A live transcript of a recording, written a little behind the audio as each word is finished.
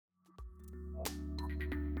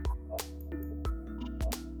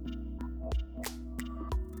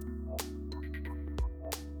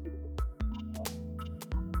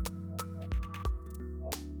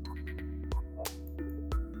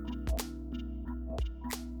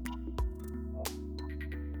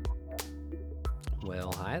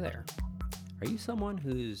Well, hi there. Are you someone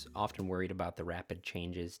who's often worried about the rapid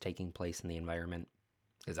changes taking place in the environment?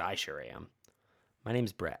 Because I sure am. My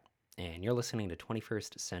name's Brett, and you're listening to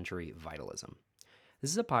 21st Century Vitalism. This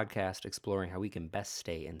is a podcast exploring how we can best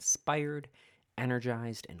stay inspired,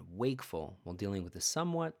 energized, and wakeful while dealing with the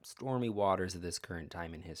somewhat stormy waters of this current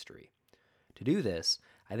time in history. To do this,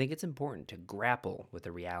 I think it's important to grapple with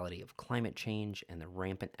the reality of climate change and the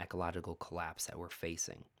rampant ecological collapse that we're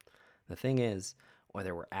facing. The thing is,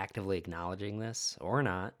 whether we're actively acknowledging this or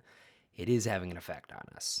not, it is having an effect on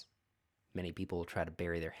us. Many people try to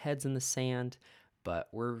bury their heads in the sand, but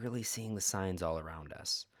we're really seeing the signs all around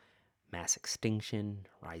us. Mass extinction,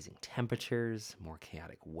 rising temperatures, more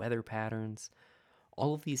chaotic weather patterns.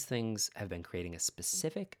 All of these things have been creating a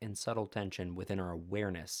specific and subtle tension within our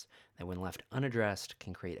awareness that, when left unaddressed,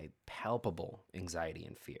 can create a palpable anxiety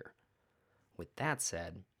and fear. With that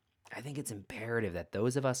said, I think it's imperative that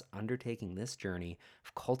those of us undertaking this journey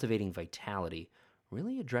of cultivating vitality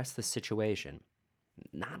really address the situation.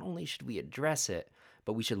 Not only should we address it,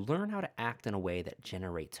 but we should learn how to act in a way that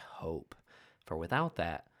generates hope. For without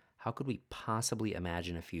that, how could we possibly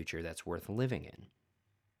imagine a future that's worth living in?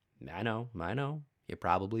 I know. You're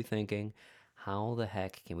probably thinking, how the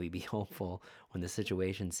heck can we be hopeful when the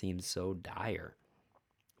situation seems so dire?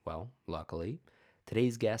 Well, luckily,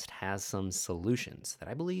 today's guest has some solutions that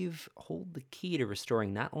I believe hold the key to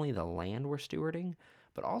restoring not only the land we're stewarding,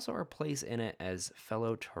 but also our place in it as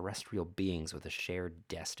fellow terrestrial beings with a shared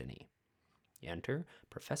destiny. Enter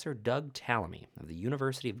Professor Doug Tallamy of the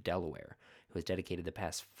University of Delaware, who has dedicated the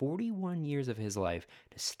past 41 years of his life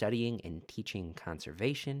to studying and teaching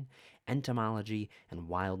conservation, entomology, and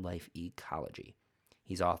wildlife ecology.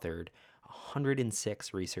 He's authored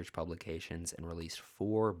 106 research publications and released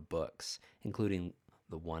 4 books, including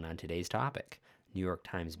the one on today's topic, New York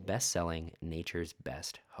Times best-selling Nature's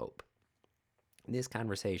Best Hope. In this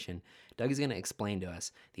conversation, Doug is going to explain to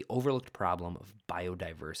us the overlooked problem of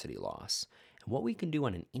biodiversity loss and what we can do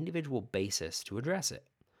on an individual basis to address it.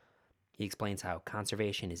 He explains how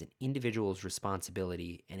conservation is an individual's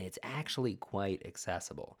responsibility, and it's actually quite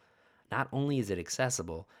accessible. Not only is it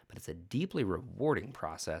accessible, but it's a deeply rewarding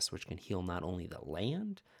process which can heal not only the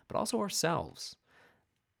land, but also ourselves.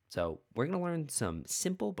 So we're going to learn some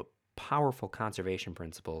simple but powerful conservation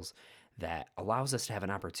principles that allows us to have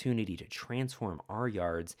an opportunity to transform our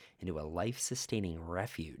yards into a life-sustaining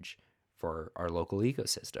refuge for our local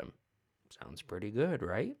ecosystem. Sounds pretty good,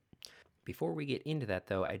 right? Before we get into that,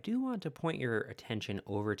 though, I do want to point your attention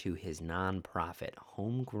over to his nonprofit,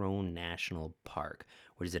 Homegrown National Park,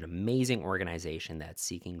 which is an amazing organization that's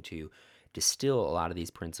seeking to distill a lot of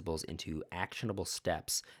these principles into actionable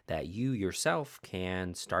steps that you yourself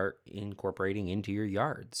can start incorporating into your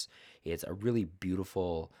yards. It's a really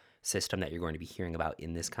beautiful system that you're going to be hearing about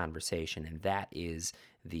in this conversation, and that is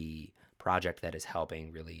the project that is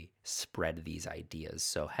helping really spread these ideas.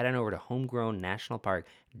 So head on over to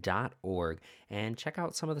homegrownnationalpark.org and check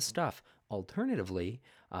out some of the stuff. Alternatively,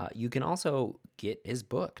 you can also get his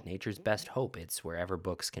book, Nature's Best Hope. It's wherever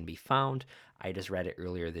books can be found. I just read it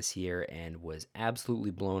earlier this year and was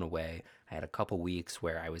absolutely blown away. I had a couple weeks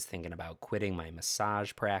where I was thinking about quitting my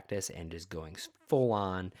massage practice and just going full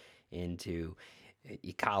on into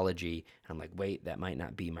ecology. And I'm like, wait, that might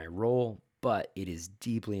not be my role, but it is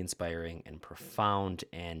deeply inspiring and profound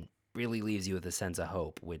and really leaves you with a sense of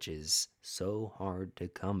hope, which is so hard to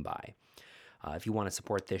come by. If you want to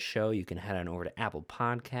support this show, you can head on over to Apple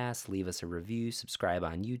Podcasts, leave us a review, subscribe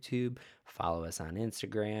on YouTube, follow us on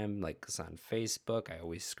Instagram, like us on Facebook. I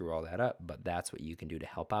always screw all that up, but that's what you can do to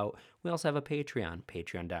help out. We also have a Patreon,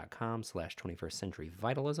 patreon.com/21st Century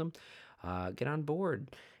Vitalism. Get on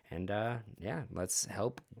board and let's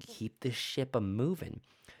help keep this ship a-moving.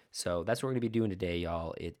 So that's what we're going to be doing today,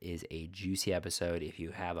 y'all. It is a juicy episode. If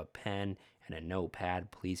you have a pen and a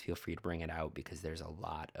notepad, please feel free to bring it out because there's a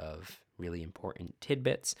lot of really important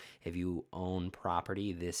tidbits. If you own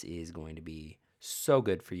property, this is going to be so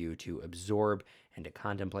good for you to absorb and to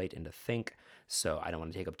contemplate and to think. So I don't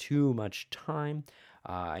want to take up too much time.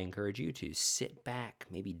 I encourage you to sit back,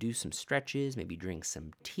 maybe do some stretches, maybe drink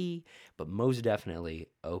some tea, but most definitely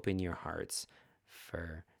open your hearts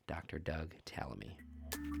for Dr. Doug Tallamy.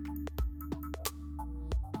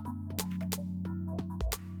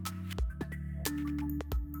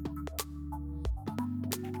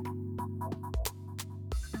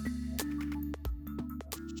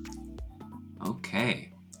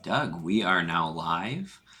 Okay, Doug, we are now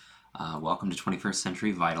live. Welcome to 21st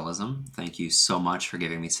Century Vitalism. Thank you so much for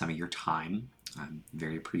giving me some of your time. I'm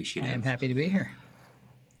very appreciative. I am happy to be here.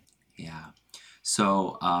 Yeah.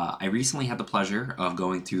 I recently had the pleasure of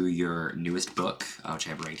going through your newest book, which I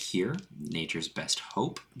have right here, Nature's Best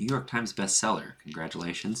Hope, New York Times bestseller.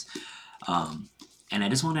 Congratulations. And I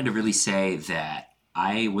just wanted to really say that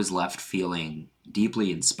I was left feeling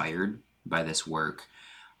deeply inspired by this work.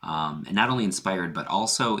 And not only inspired, but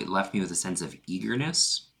also it left me with a sense of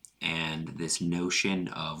eagerness and this notion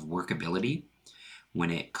of workability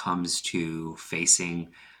when it comes to facing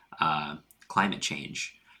uh, climate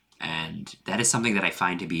change. And that is something that I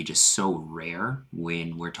find to be just so rare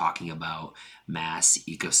when we're talking about mass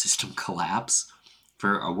ecosystem collapse.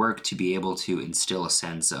 For a work to be able to instill a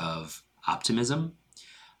sense of optimism,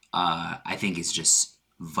 I think is just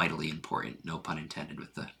vitally important. No pun intended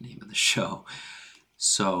with the name of the show.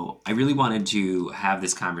 So I really wanted to have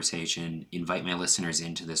this conversation, invite my listeners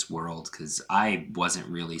into this world because I wasn't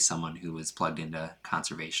really someone who was plugged into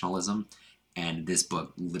conservationalism, and this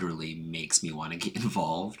book literally makes me want to get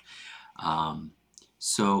involved. Um,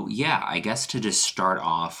 yeah, I guess to just start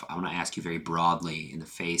off, I want to ask you very broadly in the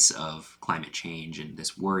face of climate change and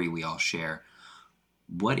this worry we all share,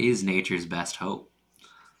 what is nature's best hope?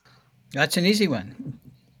 That's an easy one.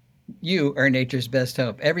 You are nature's best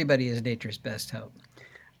hope. Everybody is nature's best hope.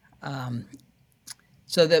 Um,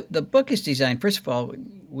 so the book is designed. First of all,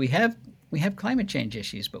 we have we have climate change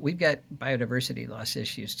issues, but we've got biodiversity loss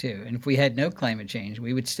issues too. And if we had no climate change,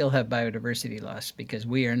 we would still have biodiversity loss because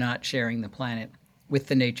we are not sharing the planet with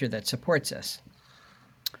the nature that supports us.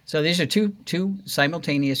 So these are two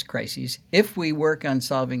simultaneous crises. If we work on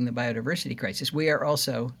solving the biodiversity crisis, we are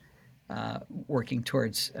also working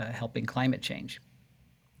towards helping climate change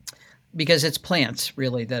because it's plants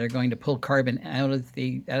really that are going to pull carbon out of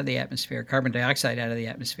the atmosphere, carbon dioxide out of the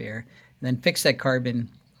atmosphere, and then fix that carbon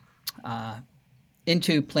uh,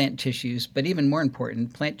 into plant tissues. But even more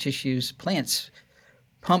important, plants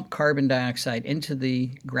pump carbon dioxide into the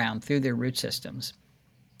ground through their root systems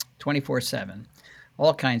 24/7.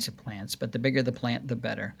 All kinds of plants, but the bigger the plant, the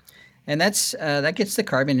better. And that gets the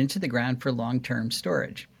carbon into the ground for long-term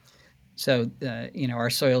storage. So, our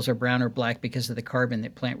soils are brown or black because of the carbon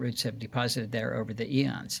that plant roots have deposited there over the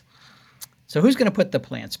eons. So, who's going to put the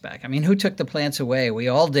plants back? I mean, who took the plants away? We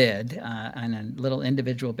all did on a little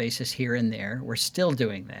individual basis here and there. We're still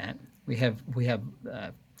doing that. We have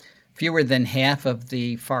fewer than half of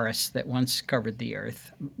the forests that once covered the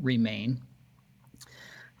earth remain.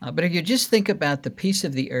 But if you just think about the piece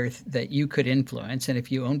of the earth that you could influence, and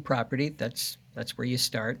if you own property, that's where you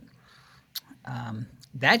start. Um,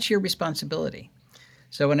 that's your responsibility.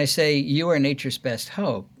 So when I say you are nature's best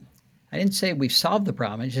hope, I didn't say we've solved the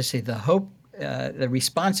problem. I just say the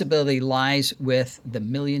responsibility lies with the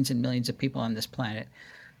millions and millions of people on this planet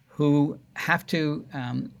who have to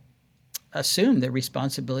assume the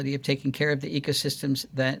responsibility of taking care of the ecosystems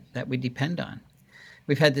that we depend on.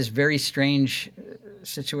 We've had this very strange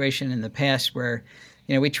situation in the past where,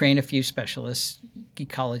 we train a few specialists,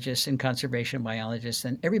 ecologists and conservation biologists,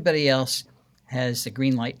 and everybody else has the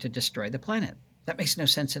green light to destroy the planet. That makes no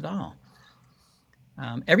sense at all.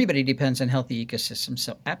 Everybody depends on healthy ecosystems,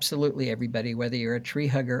 so absolutely everybody, whether you're a tree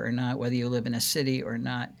hugger or not, whether you live in a city or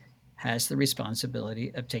not, has the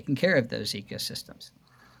responsibility of taking care of those ecosystems.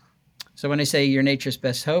 So when I say you're nature's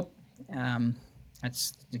best hope, um,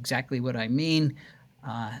 that's exactly what I mean.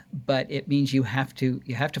 But it means you have to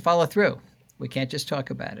follow through. We can't just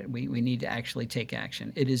talk about it. We need to actually take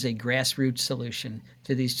action. It is a grassroots solution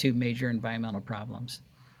to these two major environmental problems.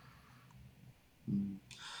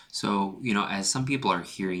 As some people are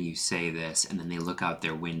hearing you say this, and then they look out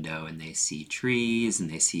their window and they see trees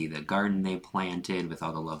and they see the garden they planted with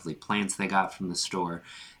all the lovely plants they got from the store,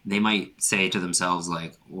 they might say to themselves,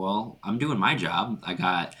 like, well, I'm doing my job. I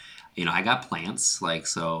got plants. Like,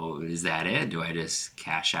 so is that it? Do I just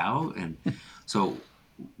cash out? And so,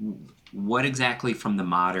 what exactly from the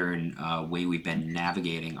modern way we've been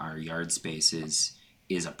navigating our yard spaces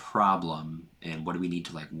is a problem, and what do we need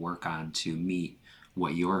to like work on to meet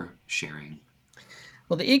what you're sharing?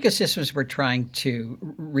 Well, the ecosystems we're trying to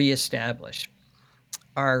reestablish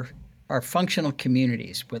are are functional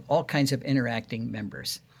communities with all kinds of interacting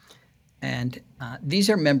members. And these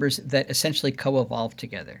are members that essentially co evolve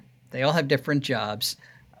together. They all have different jobs,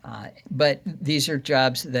 but these are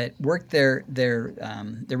jobs that work their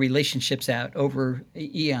relationships out over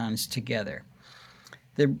eons together.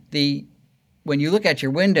 The when you look at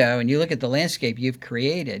your window and you look at the landscape you've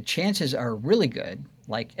created, chances are really good,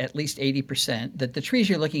 like at least 80%, that the trees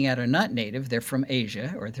you're looking at are not native. They're from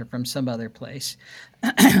Asia or they're from some other place.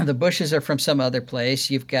 The bushes are from some other place.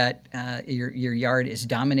 You've got your yard is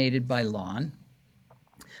dominated by lawn.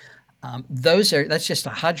 That's just a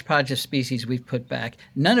hodgepodge of species we've put back,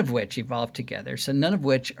 none of which evolved together. So none of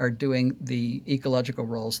which are doing the ecological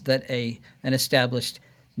roles that an established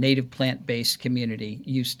native plant-based community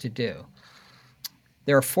used to do.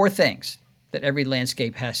 There are four things that every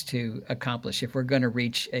landscape has to accomplish if we're going to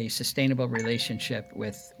reach a sustainable relationship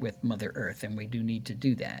with Mother Earth, and we do need to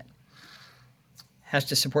do that. Has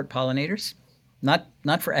to support pollinators, not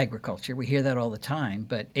for agriculture. We hear that all the time,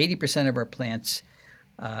 but 80% of our plants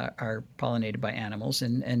are pollinated by animals,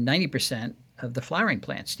 and 90% of the flowering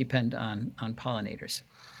plants depend on pollinators.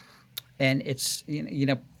 And it's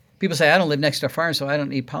people say I don't live next to a farm, so I don't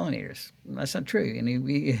need pollinators. That's not true.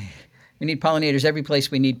 We need pollinators every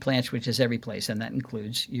place we need plants, which is every place, and that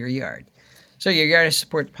includes your yard. So your yard has to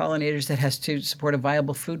support pollinators, that has to support a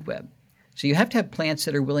viable food web. So you have to have plants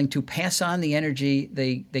that are willing to pass on the energy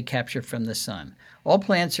they capture from the sun. All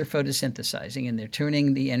plants are photosynthesizing, and they're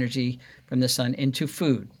turning the energy from the sun into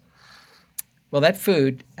food. Well, that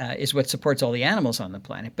food is what supports all the animals on the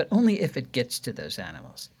planet, but only if it gets to those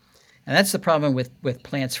animals. And that's the problem with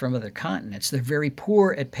plants from other continents. They're very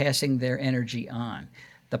poor at passing their energy on.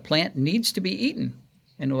 The plant needs to be eaten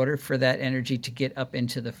in order for that energy to get up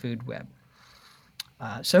into the food web.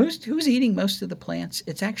 So who's eating most of the plants?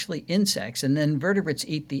 It's actually insects, and then vertebrates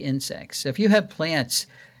eat the insects. So if you have plants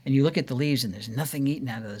and you look at the leaves and there's nothing eaten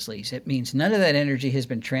out of those leaves, it means none of that energy has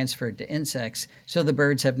been transferred to insects, so the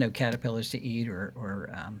birds have no caterpillars to eat or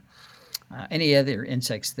any other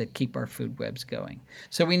insects that keep our food webs going.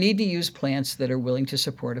 So we need to use plants that are willing to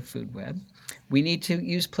support a food web. We need to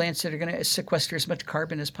use plants that are going to sequester as much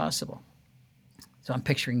carbon as possible. So I'm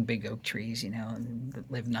picturing big oak trees,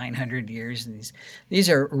 that live 900 years. And these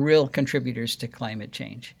are real contributors to climate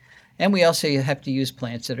change. And we also have to use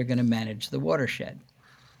plants that are going to manage the watershed.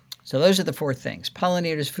 So those are the four things: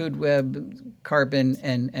 pollinators, food web, carbon,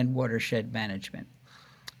 and watershed management.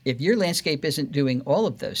 If your landscape isn't doing all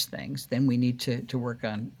of those things, then we need to work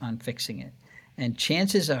on fixing it. And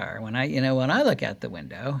chances are, when I look out the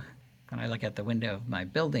window, when I look out the window of my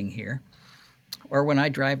building here, or when I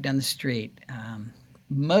drive down the street,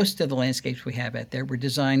 most of the landscapes we have out there were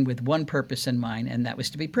designed with one purpose in mind, and that was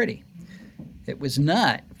to be pretty. It was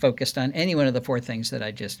not focused on any one of the four things that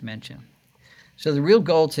I just mentioned. So the real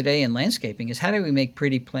goal today in landscaping is how do we make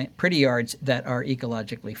pretty yards that are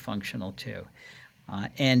ecologically functional too?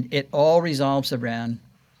 And it all revolves around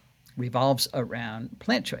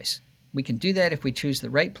plant choice. We can do that if we choose the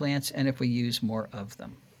right plants and if we use more of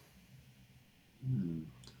them.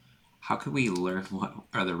 How could we learn what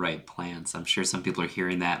are the right plants? I'm sure some people are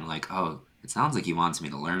hearing that and like, oh, it sounds like he wants me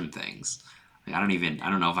to learn things. Like, I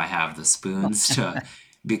don't know if I have the spoons to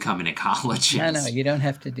become an No, ecologist. you don't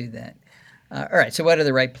have to do that. All right, so what are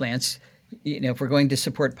the right plants? If we're going to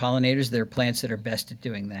support pollinators, there are plants that are best at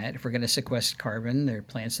doing that. If we're going to sequester carbon, there are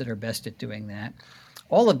plants that are best at doing that.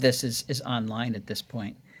 All of this is online at this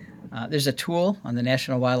point. There's a tool on the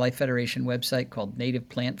National Wildlife Federation website called Native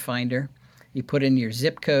Plant Finder. You put in your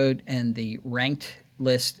zip code, and the ranked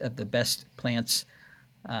list of the best plants,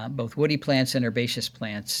 both woody plants and herbaceous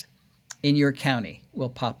plants, in your county will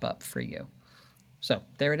pop up for you. So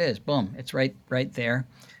there it is. Boom. It's right there.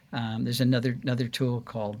 There's another tool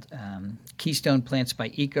called Keystone Plants by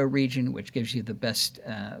Ecoregion, which gives you the best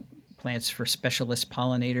plants for specialist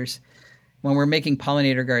pollinators. When we're making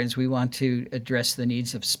pollinator gardens, we want to address the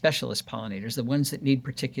needs of specialist pollinators, the ones that need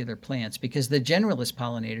particular plants, because the generalist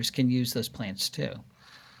pollinators can use those plants too.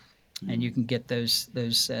 And you can get those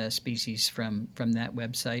species from that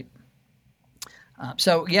website.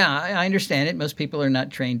 So yeah, I understand it. Most people are not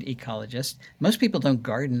trained ecologists. Most people don't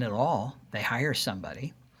garden at all. They hire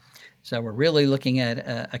somebody. So we're really looking at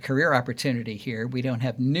a career opportunity here. We don't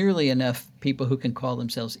have nearly enough people who can call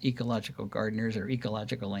themselves ecological gardeners or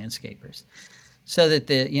ecological landscapers. So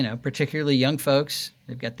that particularly young folks,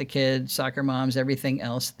 they've got the kids, soccer moms, everything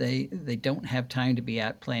else, they don't have time to be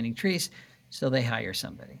out planting trees, so they hire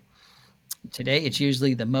somebody. Today, it's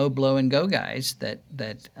usually the mow, blow, and go guys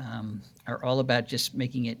that are all about just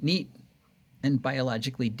making it neat and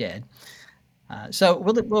biologically dead. So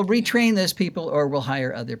we'll retrain those people, or we'll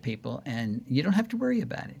hire other people, and you don't have to worry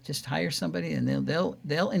about it. Just hire somebody, and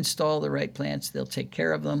they'll install the right plants. They'll take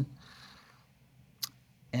care of them,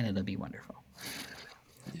 and it'll be wonderful.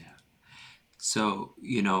 Yeah. So,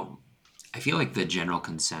 I feel like the general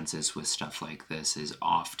consensus with stuff like this is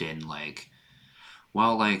often like,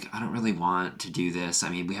 well, like, I don't really want to do this. I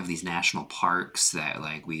mean, we have these national parks that,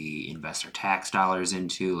 like, we invest our tax dollars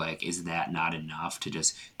into. Like, is that not enough to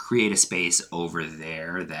just create a space over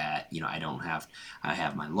there that, I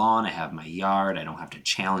have my lawn, I have my yard, I don't have to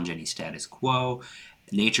challenge any status quo.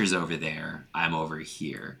 Nature's over there, I'm over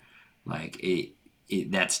here. Like,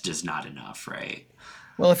 that's just not enough, right?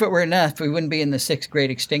 Well, if it were enough, we wouldn't be in the sixth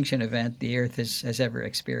great extinction event the Earth has ever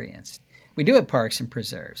experienced. We do have parks and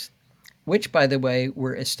preserves, which, by the way,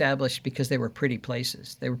 were established because they were pretty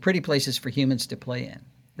places. They were pretty places for humans to play in.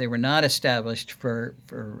 They were not established for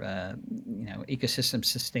ecosystem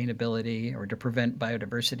sustainability or to prevent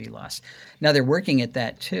biodiversity loss. Now they're working at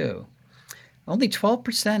that too. Only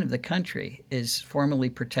 12% of the country is formally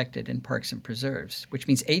protected in parks and preserves, which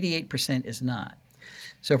means 88% is not.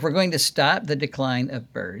 So if we're going to stop the decline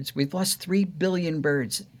of birds, we've lost 3 billion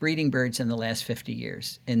birds, breeding birds in the last 50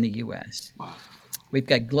 years in the US. Wow. We've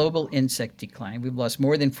got global insect decline. We've lost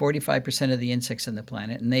more than 45% of the insects on the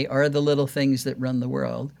planet, and they are the little things that run the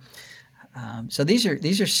world. So these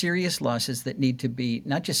are serious losses that need to be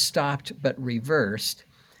not just stopped but reversed.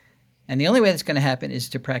 And the only way that's going to happen is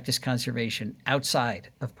to practice conservation outside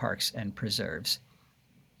of parks and preserves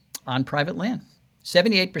on private land.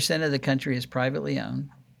 78% of the country is privately owned.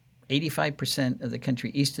 85% of the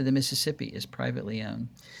country east of the Mississippi is privately owned.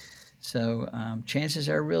 So chances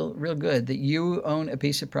are real good that you own a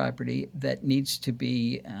piece of property that needs to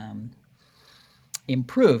be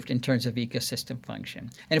improved in terms of ecosystem function.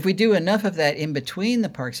 And if we do enough of that in between the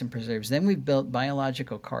parks and preserves, then we've built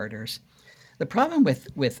biological corridors. The problem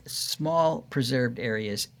with small preserved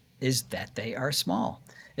areas is that they are small.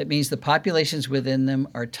 It means the populations within them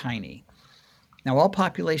are tiny. Now, all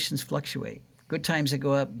populations fluctuate. Good times that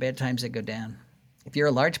go up, bad times that go down. If you're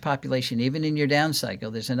a large population, even in your down cycle,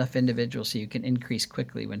 there's enough individuals so you can increase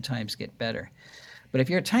quickly when times get better. But if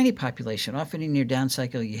you're a tiny population, often in your down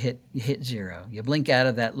cycle, you hit zero. You blink out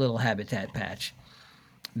of that little habitat patch,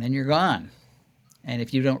 and then you're gone. And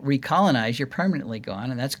if you don't recolonize, you're permanently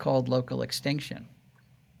gone, and that's called local extinction.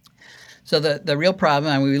 So the real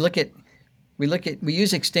problem, and we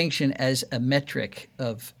use extinction as a metric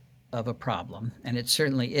of a problem, and it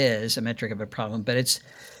certainly is a metric of a problem. But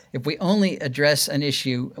if we only address an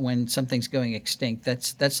issue when something's going extinct,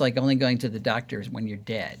 that's like only going to the doctors when you're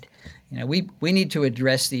dead. We need to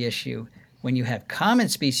address the issue when you have common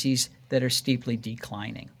species that are steeply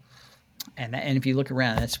declining. And if you look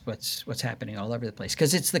around, that's what's happening all over the place,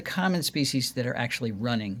 because it's the common species that are actually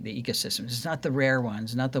running the ecosystems. It's not the rare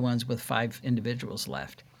ones, not the ones with 5 individuals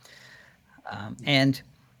left. And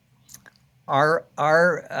our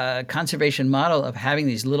conservation model of having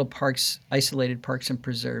these little parks, isolated parks and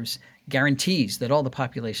preserves, guarantees that all the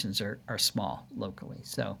populations are small locally.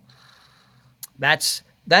 So that's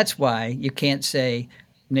why you can't say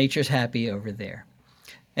nature's happy over there.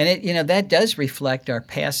 And that does reflect our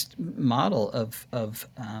past model of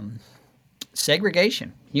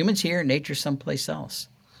segregation. Humans here, nature someplace else.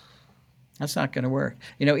 That's not going to work.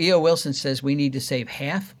 E.O. Wilson says we need to save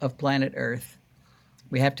half of planet Earth.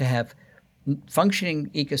 We have to have functioning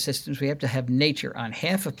ecosystems. We have to have nature on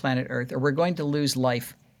half of planet Earth, or we're going to lose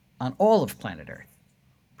life on all of planet Earth.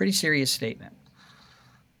 Pretty serious statement.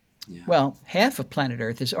 Yeah. Well, half of planet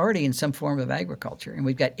Earth is already in some form of agriculture, and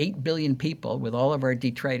we've got 8 billion people with all of our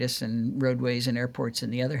detritus and roadways and airports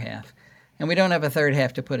in the other half, and we don't have a third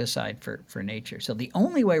half to put aside for nature. So the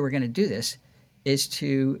only way we're going to do this is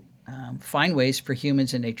to find ways for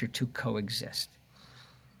humans and nature to coexist,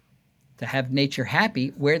 to have nature happy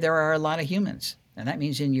where there are a lot of humans, and that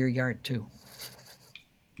means in your yard too.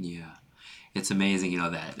 Yeah. It's amazing,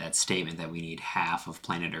 that statement that we need half of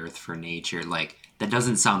planet Earth for nature. Like, that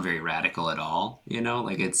doesn't sound very radical at all,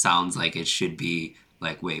 Like, it sounds like it should be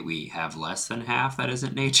like, wait, we have less than half that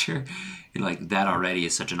isn't nature? And, like, that already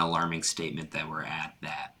is such an alarming statement that we're at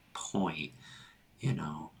that point,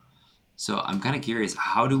 So I'm kind of curious,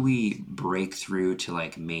 how do we break through to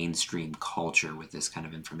like mainstream culture with this kind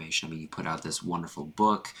of information? I mean, you put out this wonderful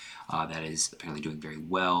book that is apparently doing very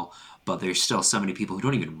well, but there's still so many people who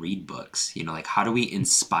don't even read books. Like, how do we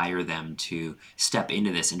inspire them to step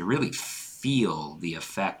into this and to really feel the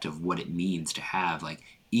effect of what it means to have like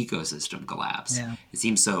ecosystem collapse? Yeah. It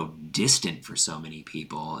seems so distant for so many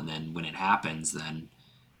people, and then when it happens, then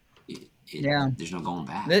there's no going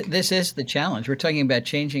back. This is the challenge. We're talking about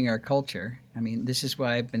changing our culture. I mean, this is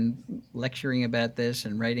why I've been lecturing about this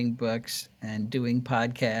and writing books and doing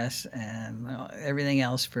podcasts and everything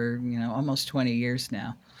else for almost 20 years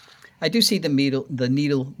now. I do see the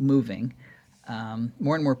needle moving.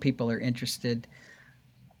 More and more people are interested.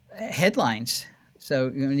 Headlines. So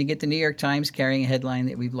when you get the New York Times carrying a headline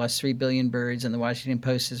that we've lost 3 billion birds, and the Washington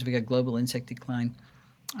Post says we got global insect decline,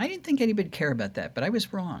 I didn't think anybody cared about that, but I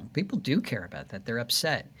was wrong. People do care about that. They're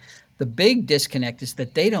upset. The big disconnect is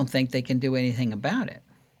that they don't think they can do anything about it.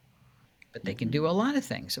 But they can do a lot of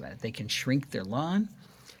things about it. They can shrink their lawn.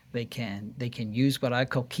 They can use what I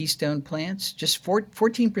call keystone plants. Just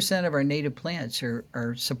 14% of our native plants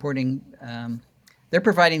are supporting they're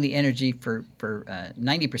providing the energy for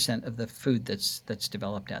 90% of the food that's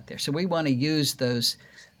developed out there. So we want to use those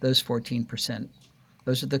 14%.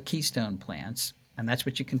 Those are the keystone plants, and that's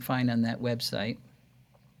what you can find on that website.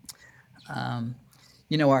 Um,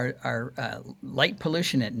 our light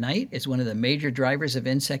pollution at night is one of the major drivers of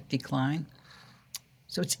insect decline.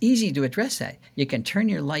 So it's easy to address that. You can turn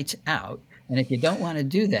your lights out, and if you don't want to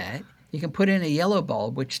do that, you can put in a yellow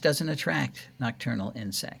bulb, which doesn't attract nocturnal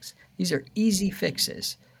insects. These are easy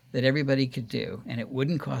fixes that everybody could do, and it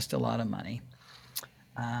wouldn't cost a lot of money.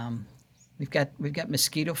 Um, we've got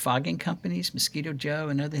mosquito fogging companies, Mosquito Joe,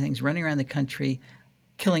 and other things running around the country,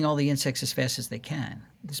 killing all the insects as fast as they can.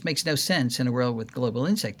 This makes no sense in a world with global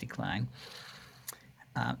insect decline.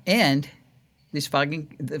 And the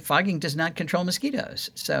fogging does not control mosquitoes,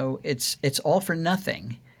 so it's all for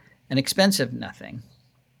nothing, an expensive nothing.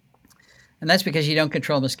 And that's because you don't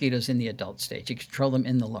control mosquitoes in the adult stage. You control them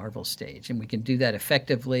in the larval stage, and we can do that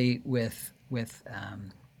effectively with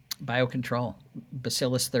biocontrol,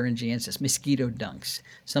 Bacillus thuringiensis, mosquito dunks,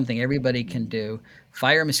 something everybody can do.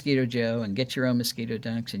 Fire Mosquito Joe and get your own mosquito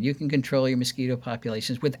dunks, and you can control your mosquito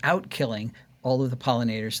populations without killing all of the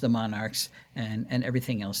pollinators, the monarchs, and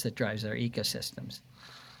everything else that drives our ecosystems.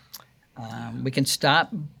 Yeah. We can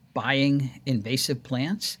stop buying invasive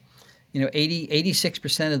plants.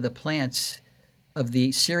 86% of the plants, of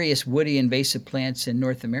the serious woody invasive plants in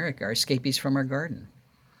North America, are escapees from our garden.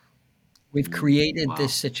 We've created this Wow.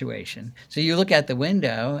 situation. So you look out the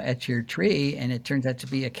window at your tree, and it turns out to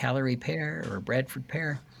be a Callery pear or a Bradford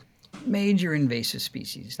pear, major invasive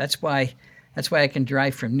species. That's why I can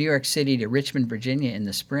drive from New York City to Richmond, Virginia in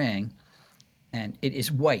the spring, and it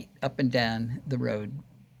is white up and down the road,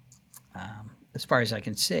 as far as I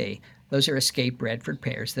can see. Those are escaped Bradford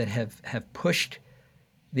pears that have pushed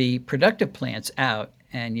the productive plants out,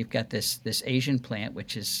 and you've got this Asian plant,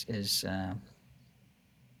 which is it's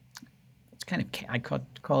kind of, I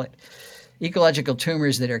call it ecological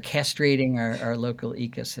tumors that are castrating our local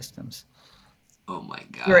ecosystems. Oh my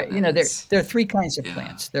There, God, you that know, there is, there are three kinds of yeah.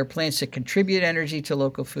 plants. There are plants that contribute energy to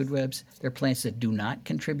local food webs. There are plants that do not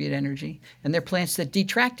contribute energy, and there are plants that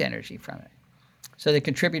detract energy from it. So the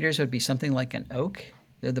contributors would be something like an oak.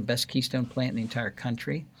 They're the best keystone plant in the entire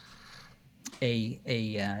country.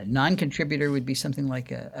 A non-contributor would be something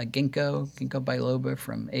like a ginkgo biloba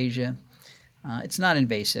from Asia. It's not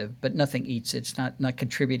invasive, but nothing eats it. It's not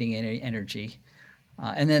contributing any energy.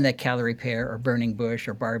 And then that Callery pear or burning bush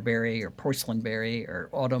or barberry or porcelain berry or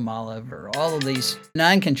autumn olive or all of these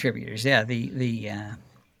non-contributors. Yeah,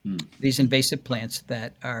 Hmm. these invasive plants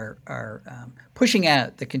that are pushing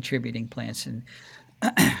out the contributing plants. And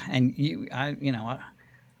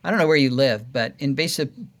I don't know where you live, but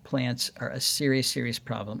invasive plants are a serious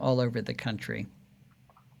problem all over the country.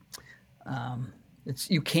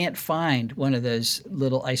 You can't find one of those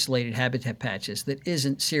little isolated habitat patches that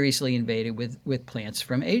isn't seriously invaded with plants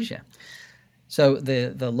from Asia. So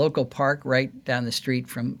the local park right down the street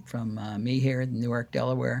from me here in Newark,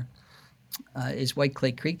 Delaware, is White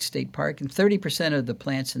Clay Creek State Park, and 30% of the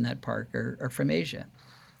plants in that park are from Asia.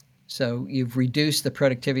 So you've reduced the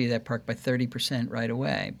productivity of that park by 30% right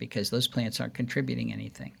away because those plants aren't contributing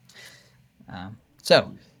anything.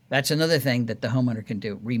 So that's another thing that the homeowner can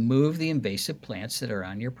do: remove the invasive plants that are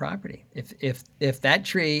on your property. If that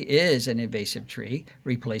tree is an invasive tree,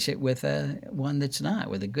 replace it with a one that's not,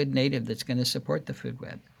 with a good native that's going to support the food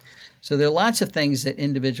web. So there are lots of things that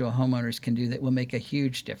individual homeowners can do that will make a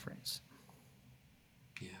huge difference.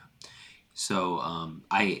 Yeah. So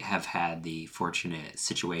I have had the fortunate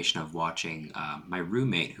situation of watching my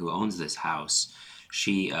roommate who owns this house.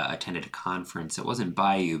 She attended a conference. It wasn't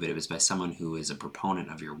by you, but it was by someone who is a proponent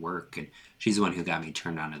of your work, and she's the one who got me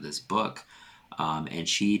turned on to this book. And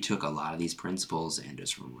she took a lot of these principles and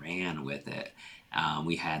just ran with it.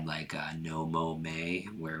 We had like a no mow May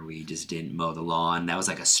where we just didn't mow the lawn. That was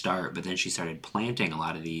like a start, but then she started planting a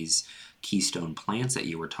lot of these keystone plants that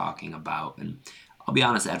you were talking about. And I'll be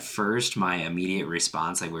honest, at first, my immediate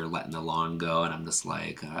response, like we were letting the lawn go, and I'm just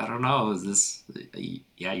like, I don't know, is this,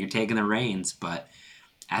 yeah, you're taking the reins. But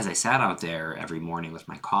as I sat out there every morning with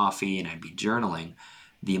my coffee and I'd be journaling,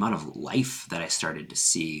 the amount of life that I started to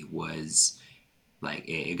see was like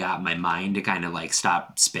it got my mind to kind of like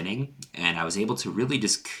stop spinning, and I was able to really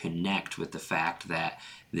just connect with the fact that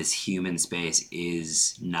this human space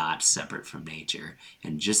is not separate from nature,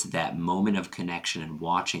 and just that moment of connection and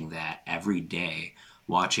watching that every day,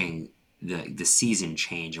 watching the season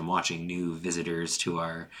change and watching new visitors to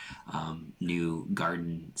our new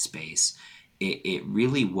garden space, it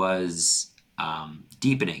really was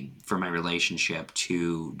deepening for my relationship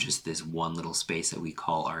to just this one little space that we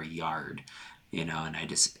call our yard. And I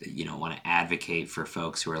just, want to advocate for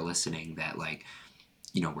folks who are listening that, like,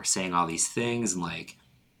 we're saying all these things, and like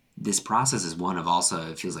this process is one of,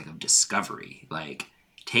 also, it feels like, of discovery. Like,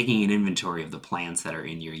 taking an inventory of the plants that are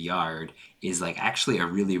in your yard is like actually a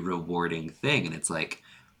really rewarding thing. And it's like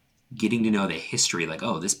getting to know the history, like,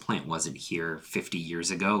 oh, this plant wasn't here 50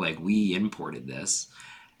 years ago, like we imported this.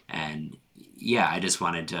 And yeah, I just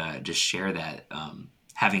wanted to just share that,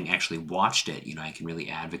 having actually watched it, I can really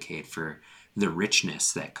advocate for the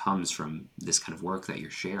richness that comes from this kind of work that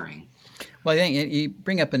you're sharing. Well, I think you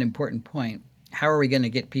bring up an important point. How are we going to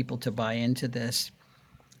get people to buy into this?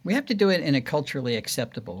 We have to do it in a culturally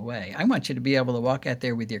acceptable way. I want you to be able to walk out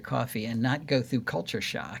there with your coffee and not go through culture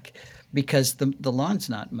shock because the lawn's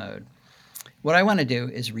not mowed. What I want to do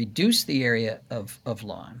is reduce the area of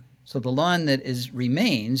lawn. So the lawn that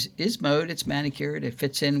remains is mowed, it's manicured, it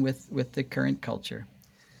fits in with the current culture.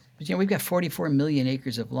 But we've got 44 million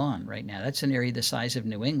acres of lawn right now. That's an area the size of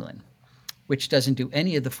New England, which doesn't do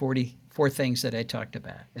any of the 44 things that I talked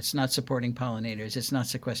about. It's not supporting pollinators. It's not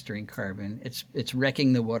sequestering carbon. It's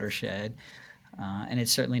wrecking the watershed, and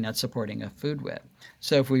it's certainly not supporting a food web.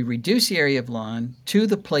 So if we reduce the area of lawn to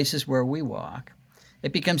the places where we walk,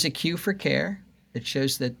 it becomes a cue for care. It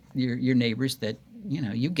shows that your neighbors that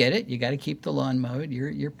you get it. You got to keep the lawn mowed.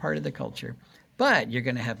 You're part of the culture, but you're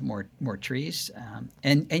going to have more trees,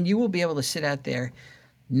 and you will be able to sit out there,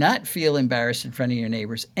 not feel embarrassed in front of your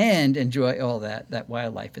neighbors, and enjoy all that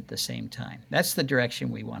wildlife at the same time. That's the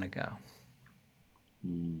direction we want to go.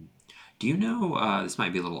 Mm. Do you know, this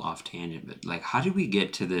might be a little off tangent, but like, how did we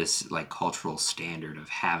get to this like cultural standard of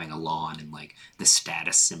having a lawn and like the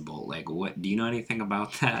status symbol? Like, what do you know anything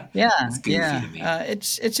about that? Yeah, It's goofy yeah. to me.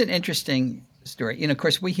 It's an interesting story. Of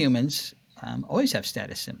course, we humans always have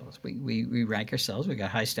status symbols. We rank ourselves. We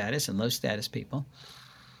got high status and low status people.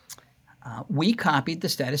 We copied the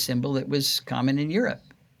status symbol that was common in Europe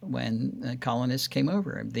when colonists came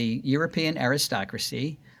over. The European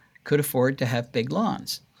aristocracy could afford to have big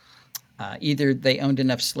lawns. Either they owned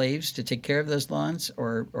enough slaves to take care of those lawns,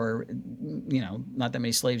 or not that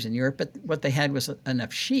many slaves in Europe, but what they had was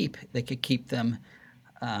enough sheep they could keep them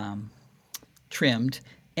trimmed.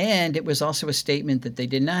 And it was also a statement that they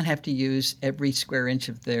did not have to use every square inch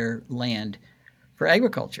of their land for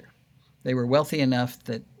agriculture. They were wealthy enough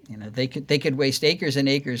that they could waste acres and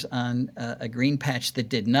acres on a green patch that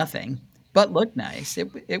did nothing but looked nice.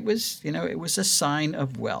 It was a sign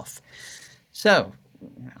of wealth. So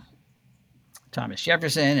Thomas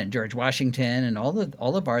Jefferson and George Washington and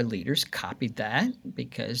all of our leaders copied that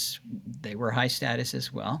because they were high status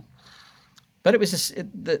as well. But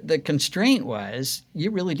the constraint was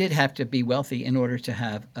you really did have to be wealthy in order to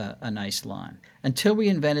have a nice lawn. Until we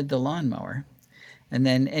invented the lawnmower, and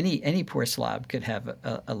then any poor slob could have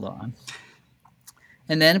a lawn.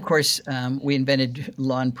 And then, of course, we invented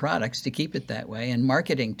lawn products to keep it that way, and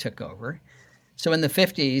marketing took over. So in the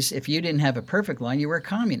 50s, if you didn't have a perfect lawn, you were a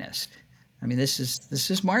communist. I mean, this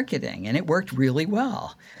is marketing, and it worked really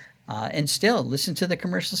well. And still, listen to the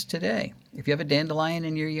commercials today. If you have a dandelion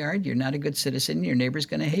in your yard, you're not a good citizen. Your neighbor's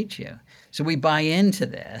going to hate you. So we buy into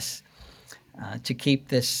this to keep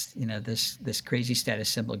this crazy status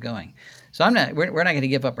symbol going. So we're not going to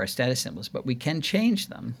give up our status symbols, but we can change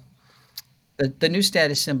them. The new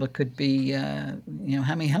status symbol could be, how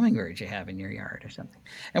many hummingbirds you have in your yard or something.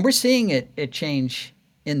 And we're seeing it change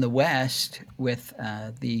in the West with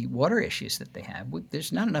the water issues that they have.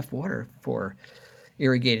 There's not enough water for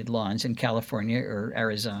irrigated lawns in California or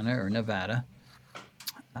Arizona or Nevada.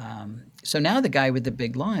 So now the guy with the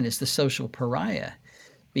big lawn is the social pariah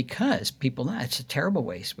because it's a terrible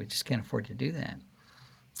waste. We just can't afford to do that.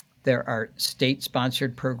 There are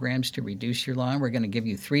state-sponsored programs to reduce your lawn. We're going to give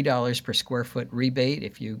you $3 per square foot rebate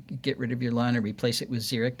if you get rid of your lawn and replace it with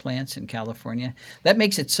xeric plants in California. That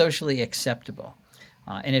makes it socially acceptable,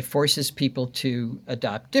 and it forces people to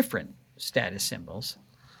adopt different status symbols.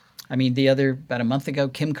 I mean, about a month ago,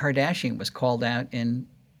 Kim Kardashian was called out in,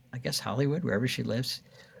 I guess, Hollywood, wherever she lives,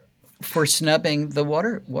 for snubbing the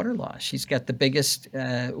water laws. She's got the biggest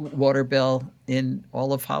water bill in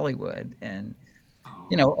all of Hollywood, and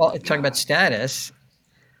Oh my talk about God. status.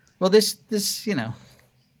 Well, this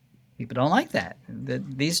people don't like that.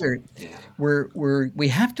 These are Yeah. we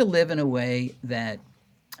have to live in a way that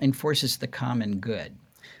enforces the common good.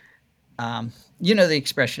 The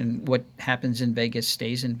expression, "What happens in Vegas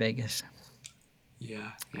stays in Vegas."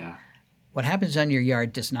 Yeah. Yeah. What happens on your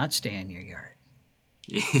yard does not stay in your yard.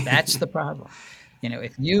 That's the problem.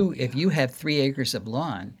 If Yeah. you have 3 acres of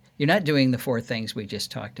lawn, you're not doing the four things we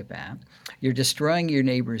just talked about. You're destroying your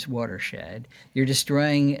neighbor's watershed. You're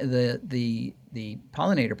destroying the the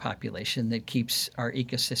pollinator population that keeps our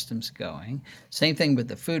ecosystems going. Same thing with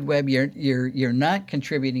the food web. You're not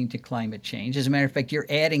contributing to climate change. As a matter of fact, you're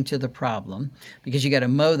adding to the problem because you got to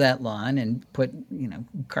mow that lawn and put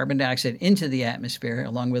carbon dioxide into the atmosphere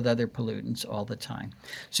along with other pollutants all the time.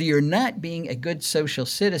 So you're not being a good social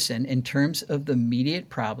citizen in terms of the immediate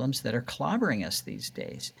problems that are clobbering us these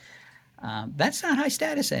days. That's not high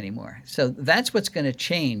status anymore. So that's what's going to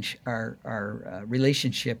change our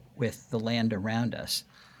relationship with the land around us.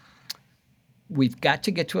 We've got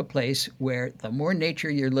to get to a place where the more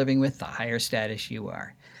nature you're living with, the higher status you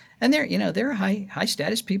are. And there are high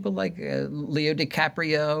status people like Leo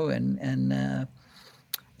DiCaprio and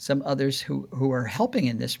some others who are helping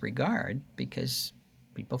in this regard because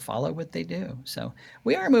people follow what they do. So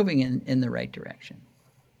we are moving in the right direction.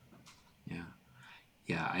 Yeah.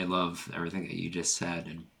 Yeah, I love everything that you just said.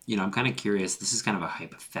 And, I'm kind of curious. This is kind of a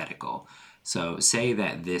hypothetical. So, say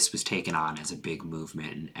that this was taken on as a big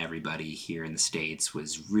movement and everybody here in the States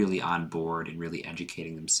was really on board and really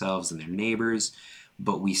educating themselves and their neighbors,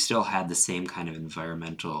 but we still had the same kind of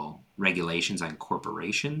environmental regulations on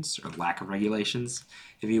corporations or lack of regulations,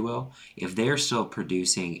 if you will. If they're still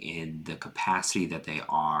producing in the capacity that they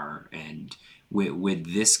are, and would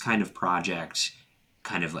this kind of project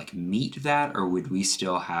kind of like meet that, or would we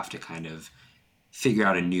still have to kind of figure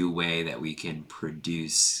out a new way that we can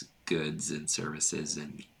produce goods and services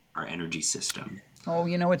in our energy system? Oh,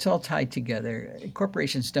 it's all tied together.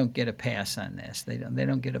 Corporations don't get a pass on this. They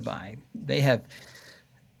don't get a buy. They have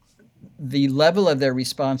the level of their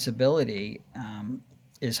responsibility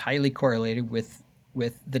is highly correlated with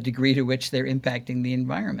the degree to which they're impacting the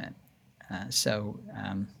environment. So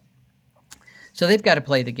they've got to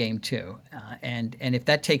play the game too, and if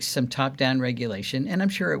that takes some top-down regulation, and I'm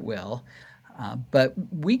sure it will, but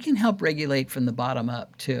we can help regulate from the bottom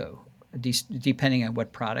up too, depending on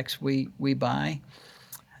what products we buy.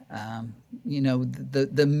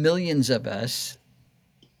 The millions of us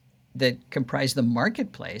that comprise the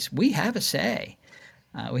marketplace, we have a say.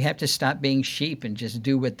 We have to stop being sheep and just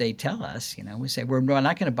do what they tell us. We say we're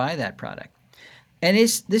not going to buy that product, and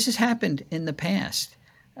this has happened in the past.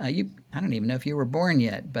 I don't even know if you were born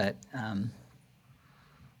yet, but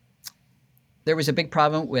there was a big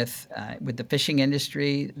problem with the fishing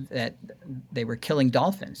industry that they were killing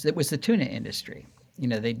dolphins. It was the tuna industry.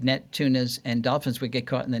 They'd net tunas and dolphins would get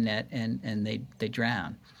caught in the net and they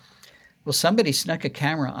drown. Well, somebody snuck a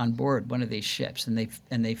camera on board one of these ships and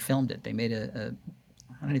they filmed it. They made I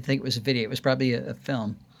don't even think it was a video. It was probably a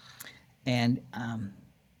film, and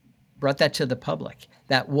brought that to the public.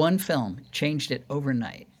 That one film changed it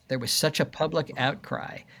overnight. There was such a public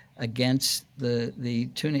outcry against the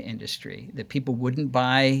tuna industry that people wouldn't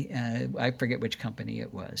buy. I forget which company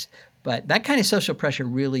it was, but that kind of social pressure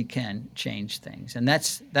really can change things, and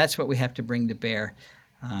that's what we have to bring to bear.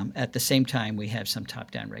 At the same time, we have some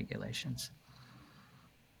top-down regulations.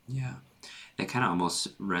 Yeah. That kind of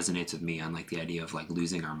almost resonates with me on like the idea of like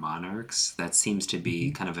losing our monarchs. That seems to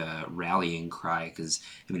be kind of a rallying cry because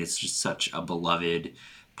it's just such a beloved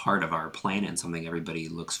part of our planet and something everybody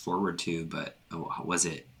looks forward to. But was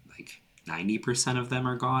it like 90% of them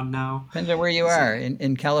are gone now? Depends on where you Is are. it?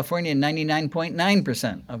 In California,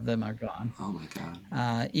 99.9% of them are gone. Oh my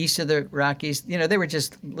God. East of the Rockies, they were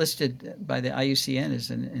just listed by the IUCN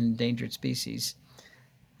as an endangered species.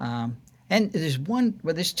 And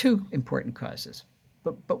there's two important causes.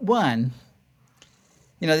 But one,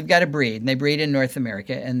 they've got to breed, and they breed in North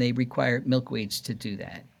America, and they require milkweeds to do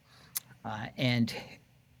that. And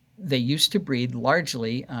they used to breed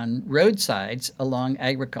largely on roadsides along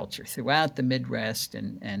agriculture throughout the Midwest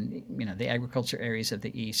and the agriculture areas of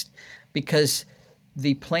the East, because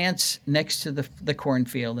the plants next to the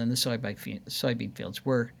cornfield and the soybean fields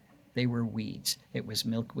were weeds. It was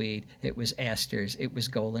milkweed, it was asters, it was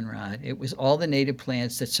goldenrod, it was all the native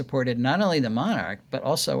plants that supported not only the monarch, but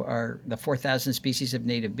also the 4,000 species of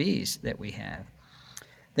native bees that we have.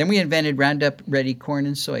 Then we invented Roundup Ready corn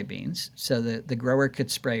and soybeans so the grower could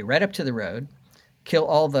spray right up to the road, kill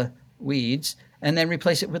all the weeds, and then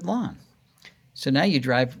replace it with lawn. So now you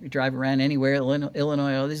drive around anywhere,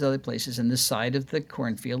 Illinois, all these other places, and the side of the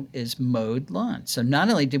cornfield is mowed lawn. So not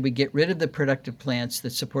only did we get rid of the productive plants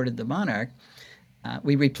that supported the monarch,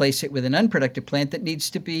 we replace it with an unproductive plant that needs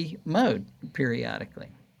to be mowed periodically.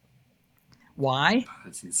 Why?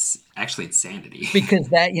 It's actually insanity. Because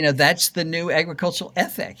that's the new agricultural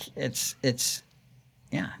ethic. It's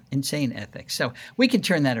insane ethics. So we can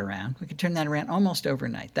turn that around. We can turn that around almost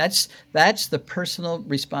overnight. That's the personal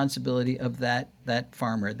responsibility of that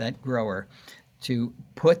farmer, that grower, to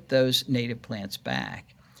put those native plants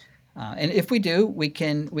back. And if we do, we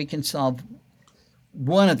can solve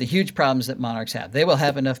one of the huge problems that monarchs have. They will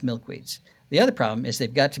have enough milkweeds. The other problem is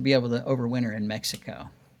they've got to be able to overwinter in Mexico.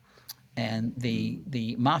 And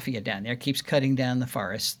the mafia down there keeps cutting down the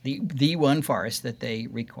forest, the one forest that they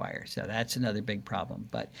require. So that's another big problem.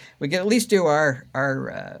 But we can at least do our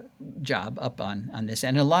job up on this.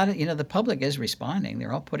 And a lot of the public is responding.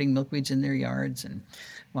 They're all putting milkweeds in their yards and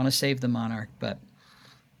want to save the monarch. But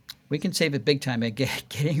we can save it big time by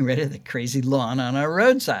getting rid of the crazy lawn on our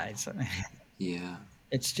roadsides. Yeah.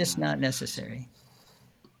 It's just not necessary.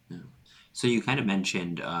 Yeah. So you kind of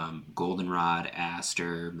mentioned goldenrod,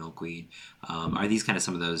 aster, milkweed. Are these kind of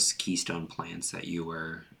some of those keystone plants that you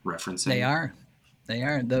were They referencing? are. They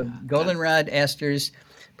are. The Yeah, that. goldenrod, asters,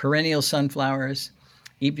 perennial sunflowers,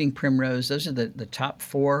 evening primrose, those are the top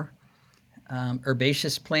four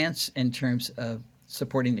herbaceous plants in terms of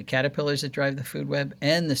supporting the caterpillars that drive the food web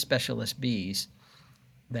and the specialist bees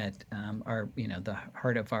that are, the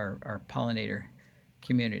heart of our pollinator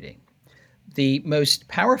community. The most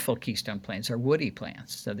powerful keystone plants are woody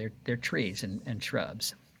plants, so they're trees and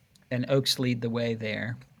shrubs, and oaks lead the way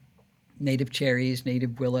there. Native cherries,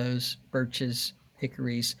 native willows, birches,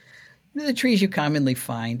 hickories, the trees you commonly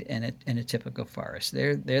find in a typical forest.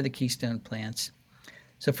 They're the keystone plants.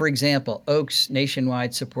 So, for example, oaks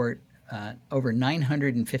nationwide support over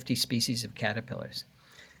 950 species of caterpillars.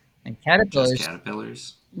 And Just caterpillars,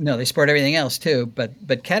 caterpillars? no, they support everything else too,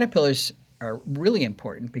 but caterpillars are really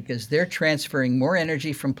important because they're transferring more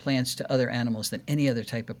energy from plants to other animals than any other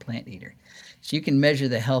type of plant eater. So you can measure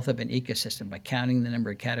the health of an ecosystem by counting the number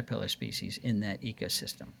of caterpillar species in that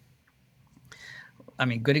ecosystem. I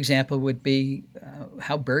mean, good example would be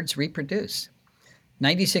how birds reproduce.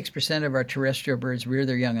 96% of our terrestrial birds rear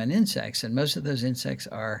their young on insects, and most of those insects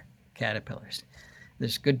are caterpillars.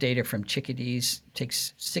 There's good data from chickadees. It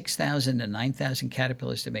takes 6,000 to 9,000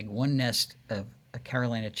 caterpillars to make one nest of a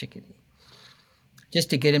Carolina chickadee, just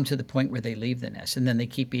to get them to the point where they leave the nest, and then they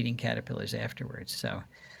keep eating caterpillars afterwards. So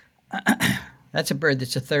that's a bird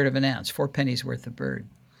that's a third of an ounce, 4 pennies worth of bird.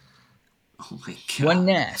 Oh my One God.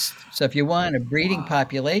 nest. So if you want a breeding Wow.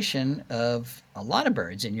 population of a lot of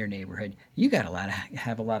birds in your neighborhood, you got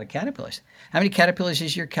have a lot of caterpillars. How many caterpillars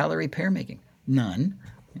is your calorie pair making? None.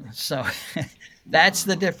 So that's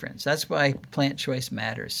the Wow. difference. That's why plant choice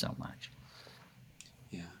matters so much.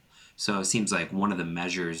 Yeah. So it seems like one of the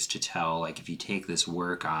measures to tell, like if you take this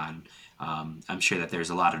work on, I'm sure that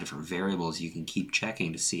there's a lot of different variables you can keep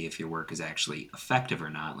checking to see if your work is actually effective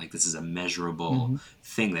or not. Like this is a measurable Hmm.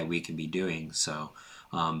 thing that we can be doing. So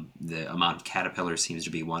the amount of caterpillars seems to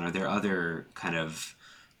be one. Are there other kind of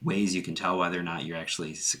ways you can tell whether or not you're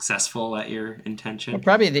actually successful at your Well, intention?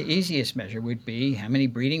 probably the easiest measure would be how many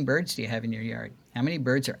breeding birds do you have in your yard? How many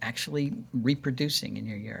birds are actually reproducing in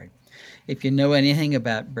your yard? If you know anything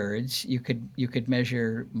about birds, you could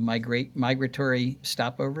measure migratory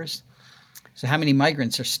stopovers. So how many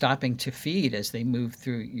migrants are stopping to feed as they move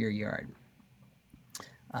through your yard?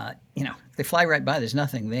 If they fly right by, there's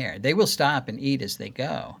nothing there. They will stop and eat as they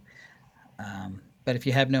go. But if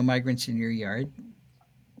you have no migrants in your yard,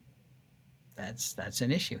 that's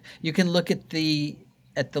an issue. You can look at the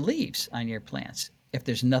leaves on your plants. If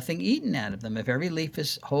there's nothing eaten out of them, if every leaf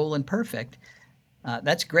is whole and perfect,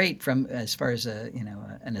 that's great from as far as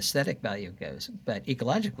an aesthetic value goes. But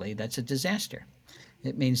ecologically, that's a disaster.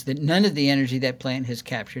 It means that none of the energy that plant has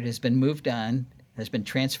captured has been moved on, has been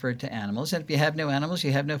transferred to animals. And if you have no animals,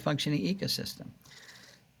 you have no functioning ecosystem.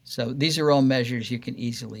 So these are all measures you can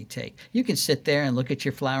easily take. You can sit there and look at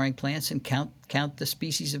your flowering plants and count the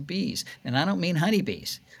species of bees. And I don't mean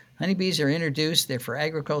honeybees. Honeybees are introduced, they're for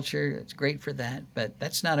agriculture, it's great for that, but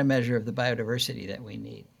that's not a measure of the biodiversity that we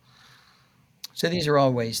need. So these are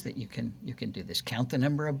all ways that you can do this. Count the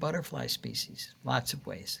number of butterfly species. Lots of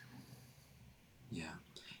ways. Yeah.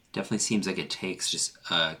 Definitely seems like it takes just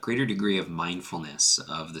a greater degree of mindfulness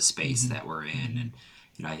of the space Hmm. that we're in. Hmm.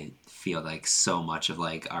 And I feel like so much of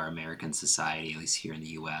like our American society, at least here in the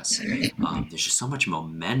US, there's just so much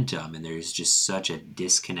momentum and there's just such a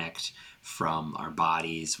disconnect from our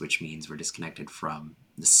bodies, which means we're disconnected from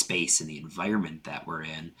the space and the environment that we're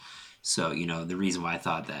in. So, the reason why I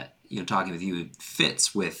thought that, talking with you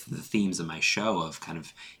fits with the themes of my show of kind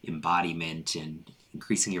of embodiment and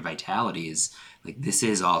increasing your vitality is like this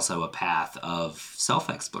is also a path of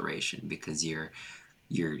self-exploration because you're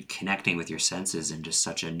connecting with your senses in just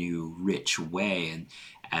such a new rich way, and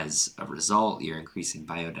as a result you're increasing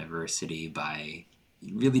biodiversity by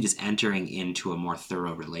really just entering into a more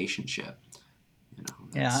thorough relationship.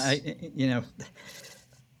 Yeah, That's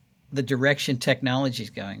the direction technology is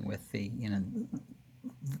going with the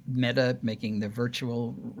Meta making the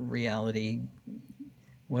virtual reality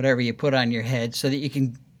whatever you put on your head so that you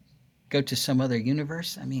can go to some other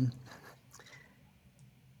universe. I mean,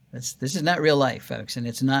 this is not real life, folks, and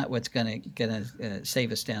it's not what's gonna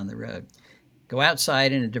save us down the road. Go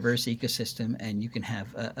outside in a diverse ecosystem, and you can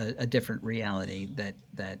have a different reality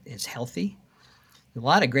that is healthy. A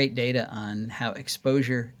lot of great data on how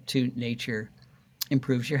exposure to nature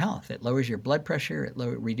improves your health. It lowers your blood pressure. It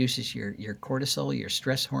reduces your cortisol, your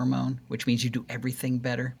stress hormone, which means you do everything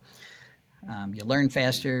better. You learn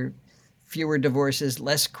faster, fewer divorces,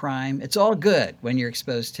 less crime. It's all good when you're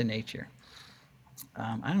exposed to nature.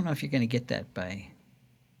 I don't know if you're going to get that by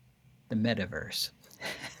the metaverse.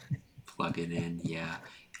 Plug it in. Yeah.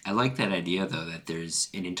 I like that idea though that there's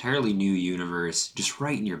an entirely new universe just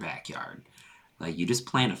right in your backyard. Like you just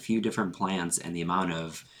plant a few different plants and the amount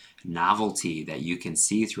of novelty that you can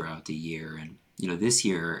see throughout the year. And this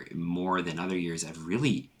year more than other years, I've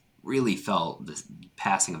really felt the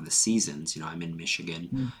passing of the seasons. I'm in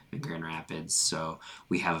Michigan, in Grand Rapids, so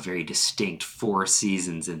we have a very distinct 4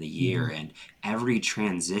 seasons in the year, Mm-hmm. and every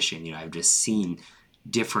transition, I've just seen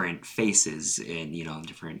different faces and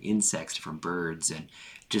different insects, different birds, and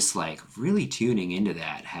just like really tuning into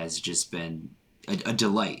that has just been a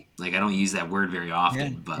delight. Like I don't use that word very Yeah,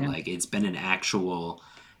 often, but yeah. like it's been an actual.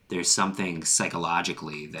 There's something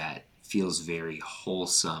psychologically that feels very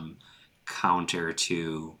wholesome, counter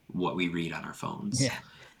to what we read on our phones. Yeah.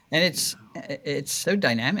 And You know? it's so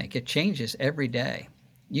dynamic. It changes every day.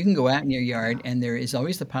 You can go out in your Yeah. yard and there is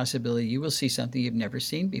always the possibility you will see something you've never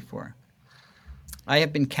seen before. I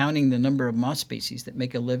have been counting the number of moss species that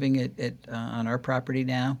make a living on our property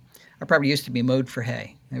now. Our property used to be mowed for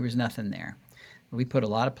hay. There was nothing there. We put a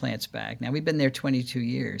lot of plants back. Now we've been there 22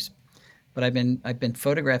 years, but I've been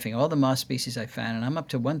photographing all the moss species I found, and I'm up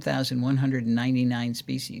to 1,199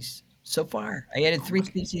 species so far. I added Oh three my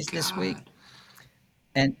species this week. God.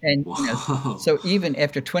 And Whoa. so even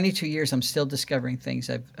after 22 years, I'm still discovering things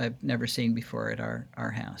I've never seen before at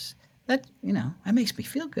our house. That makes me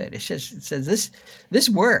feel good. It says this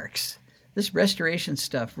works. This restoration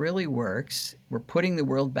stuff really works. We're putting the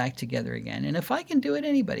world back together again. And if I can do it,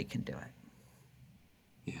 anybody can do it.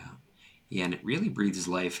 Yeah. Yeah, and it really breathes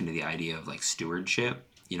life into the idea of like stewardship.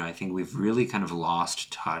 I think we've really kind of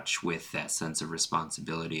lost touch with that sense of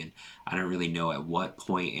responsibility. And I don't really know at what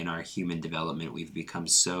point in our human development we've become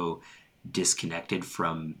so disconnected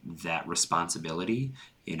from that responsibility.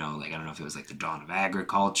 Like I don't know if it was like the dawn of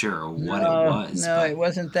agriculture or what it No, was, no, but it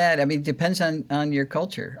wasn't that. I mean, it depends on your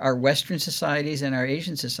culture. Our Western societies and our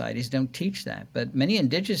Asian societies don't teach that, but many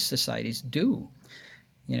indigenous societies do.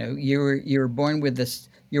 You were born with this.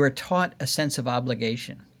 You were taught a sense of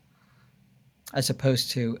obligation as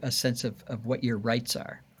opposed to a sense of what your rights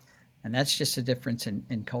are, and that's just a difference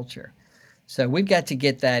in culture. So we've got to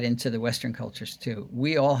get that into the Western cultures too.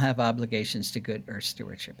 We all have obligations to good earth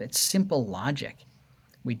stewardship. It's simple logic.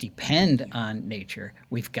 We depend yeah, on nature.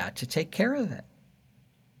 We've got to take care of it.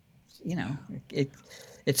 You know, yeah. it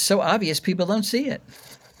it's so obvious people don't see it.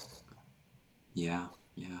 Yeah,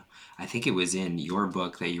 yeah. I think it was in your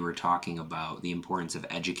book that you were talking about the importance of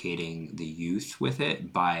educating the youth with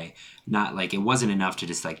it by not like it wasn't enough to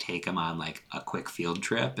just like take them on like a quick field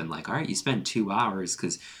trip and like, all right, you spent 2 hours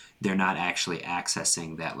because they're not actually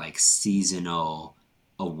accessing that like seasonal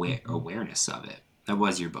awareness of it. That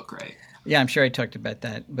was your book, right? Yeah, I'm sure I talked about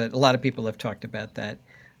that, but a lot of people have talked about that.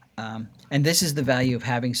 And this is the value of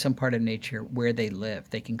having some part of nature where they live.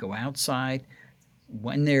 They can go outside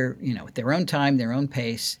when they're, at their own time, their own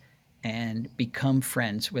pace, and become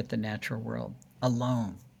friends with the natural world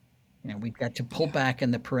alone. We've got to pull Yeah, back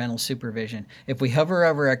in the parental supervision. If we hover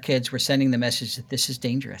over our kids, we're sending the message that this is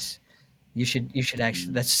dangerous. You should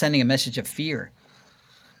actually, mm, that's sending a message of fear.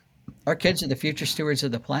 Our kids are the future yeah, stewards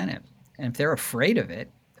of the planet. And if they're afraid of it,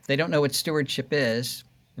 if they don't know what stewardship is,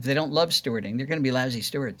 if they don't love stewarding, they're going to be lousy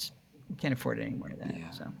stewards. You can't afford any more of that. yeah,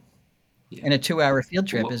 So, and yeah. a 2 hour field But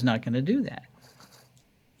trip what? is not going to do that.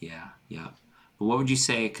 Yeah, yeah. But what would you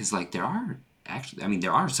say? Because like there are actually, I mean,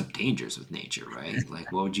 there are some dangers with nature, right?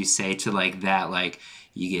 Like, what would you say to like that? Like,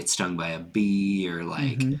 you get stung by a bee, or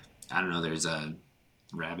like, Hmm. I don't know, there's a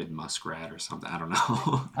rabid muskrat or something. I don't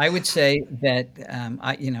know. I would say that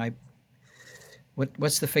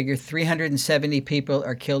what's the figure? 370 people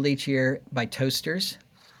are killed each year by toasters.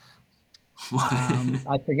 What?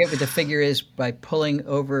 I forget what the figure is by pulling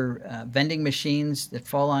over vending machines that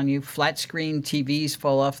fall on you. Flat screen TVs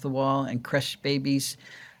fall off the wall and crush babies.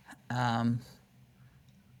 Um,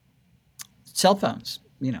 Cell phones,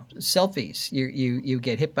 selfies. You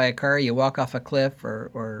get hit by a car, you walk off a cliff,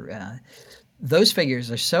 or those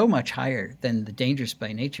figures are so much higher than the dangers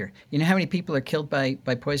by nature. You know how many people are killed by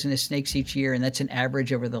poisonous snakes each year, and that's an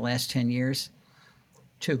average over the last 10 years?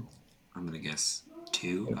 Two. I'm gonna guess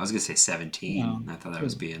Two? I was gonna say 17. No, I thought that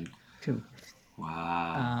was two, being two.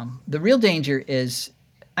 wow. The real danger is,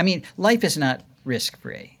 I mean, life is not risk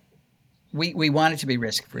free. We want it to be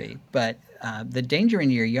risk free, but the danger in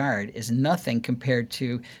your yard is nothing compared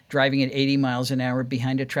to driving at 80 miles an hour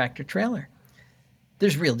behind a tractor trailer.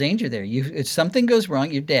 There's real danger there. If something goes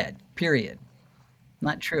wrong, you're dead. Period.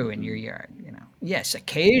 Not true in your Hmm. yard, you know. Yes,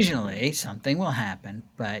 occasionally something will happen,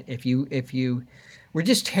 but if you we're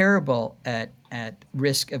just terrible at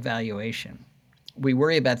risk evaluation. We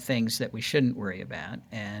worry about things that we shouldn't worry about,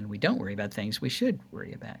 and we don't worry about things we should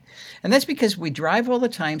worry about. And that's because we drive all the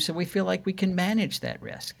time, so we feel like we can manage that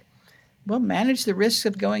risk. Well, manage the risks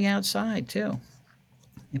of going outside too.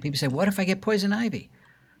 And people say, "What if I get poison ivy?"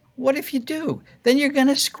 What if you do? Then you're going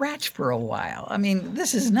to scratch for a while. I mean,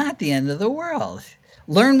 this is not the end of the world.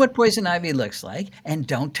 Learn what poison ivy looks like and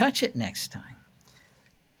don't touch it next time.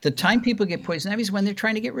 The time Yeah, people get yeah. poison ivy is when they're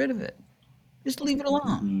trying to get rid of it. Just leave it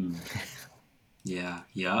alone. Hmm. Yeah,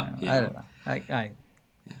 You yeah, know, I yeah. don't know. I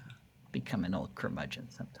become an old curmudgeon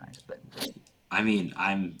sometimes, but I mean,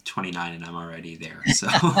 I'm 29 and I'm already there. So,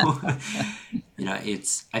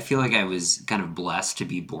 it's, I feel like I was kind of blessed to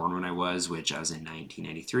be born when I was, which I was in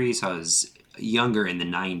 1993. So I was younger in the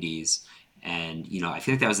 90s. And, I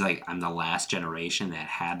feel like that was like, I'm the last generation that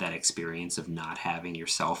had that experience of not having your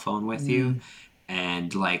cell phone with you. mm,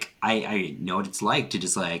 And like, I know what it's like to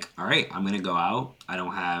just like, all right, I'm going to go out. I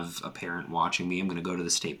don't have a parent watching me. I'm going to go to the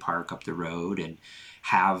state park up the road and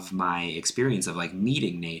have my experience of like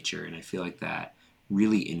meeting nature. And I feel like that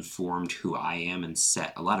really informed who I am and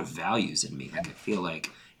set a lot of values in me. Like, I feel like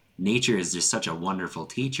nature is just such a wonderful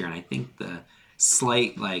teacher. And I think the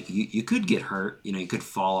slight, like, you could get hurt, you could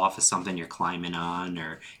fall off of something you're climbing on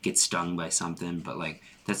or get stung by something, but like,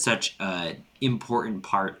 that's such a important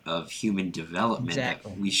part of human development that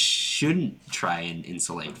exactly. we shouldn't try and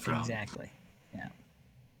insulate from. Exactly. Yeah.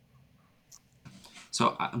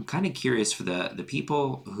 So I'm kind of curious for the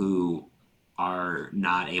people who are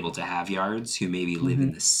not able to have yards, who maybe live in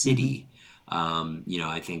Hmm. the Hmm. city.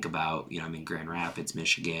 I think about, I'm in Grand Rapids,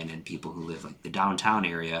 Michigan, and people who live like the downtown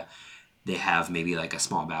area, they have maybe like a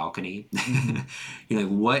small balcony. Hmm. Like,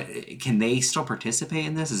 what can they still participate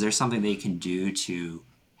in this? Is there something they can do to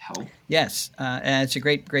help? Yes, and it's a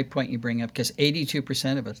great point you bring up because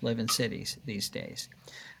 82% of us live in cities these days.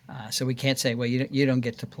 So we can't say, well, you don't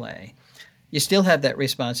get to play. You still have that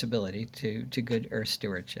responsibility to good earth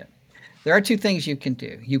stewardship. There are two things you can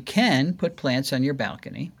do. You can put plants on your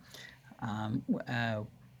balcony. Um, uh,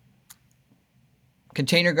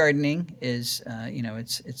 Container gardening is,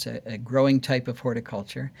 it's a growing type of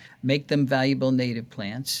horticulture. Make them valuable native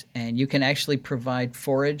plants, and you can actually provide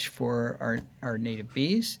forage for our native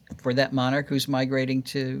bees, for that monarch who's migrating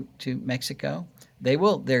to Mexico.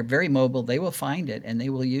 They're very mobile. They will find it and they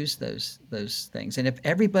will use those things. And if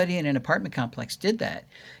everybody in an apartment complex did that,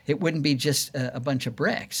 it wouldn't be just a bunch of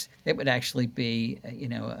bricks. It would actually be,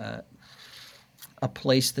 a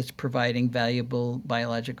place that's providing valuable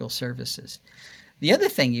biological services. The other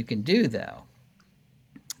thing you can do, though,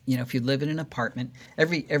 if you live in an apartment,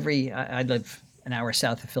 every I live an hour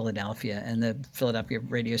south of Philadelphia, and the Philadelphia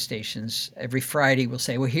radio stations every Friday will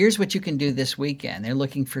say, "Well, here's what you can do this weekend." They're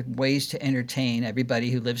looking for ways to entertain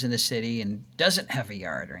everybody who lives in the city and doesn't have a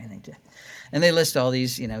yard or anything to, and they list all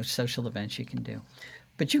these social events you can do,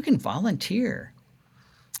 but you can volunteer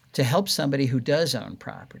to help somebody who does own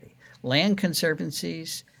property. Land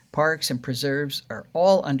conservancies, parks, and preserves are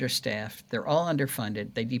all understaffed. They're all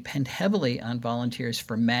underfunded. They depend heavily on volunteers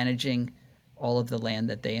for managing all of the land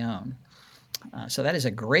that they own. So that is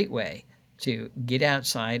a great way to get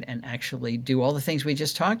outside and actually do all the things we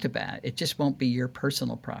just talked about. It just won't be your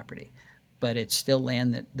personal property, but it's still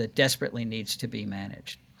land that desperately needs to be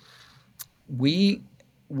managed. We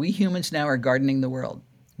we humans now are gardening the world.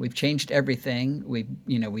 We've changed everything. We've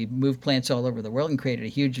moved plants all over the world and created a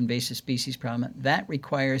huge invasive species problem. That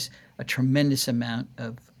requires a tremendous amount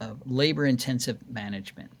of labor intensive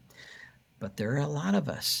management. But there are a lot of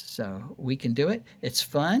us, so we can do it. It's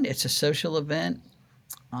fun. It's a social event,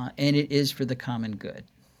 and it is for the common good.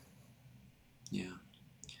 Yeah.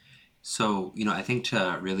 So, I think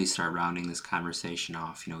to really start rounding this conversation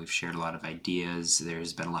off, we've shared a lot of ideas.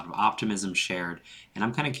 There's been a lot of optimism shared. And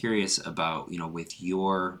I'm kind of curious about, with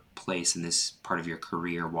your place in this part of your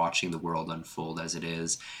career, watching the world unfold as it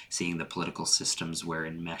is, seeing the political systems we're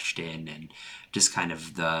enmeshed in, and just kind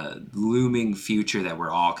of the looming future that we're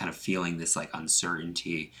all kind of feeling this like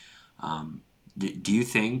uncertainty. Do you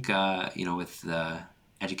think, with the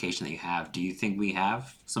education that you have, do you think we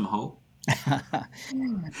have some hope?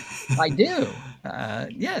 I do.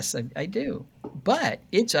 Yes, I do. But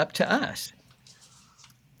it's up to us.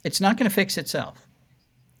 It's not going to fix itself.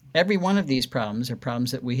 Every one of these problems are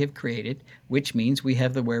problems that we have created, which means we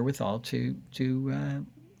have the wherewithal to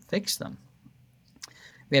fix them.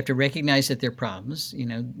 We have to recognize that they're problems.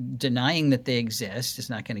 Denying that they exist is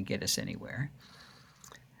not going to get us anywhere.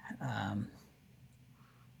 Um,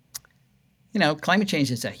 Climate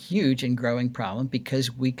change is a huge and growing problem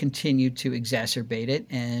because we continue to exacerbate it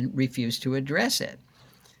and refuse to address it.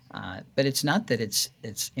 But it's not that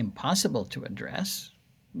it's impossible to address.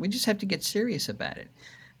 We just have to get serious about it.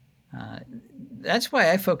 Uh, that's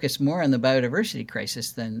why I focus more on the biodiversity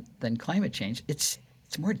crisis than climate change. It's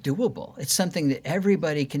more doable. It's something that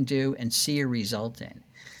everybody can do and see a result in.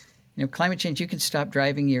 Climate change, you can stop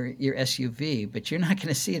driving your SUV, but you're not going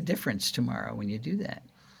to see a difference tomorrow when you do that.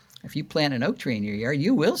 If you plant an oak tree in your yard,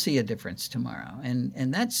 you will see a difference tomorrow,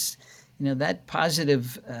 and that's that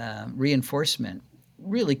positive reinforcement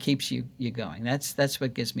really keeps you going. That's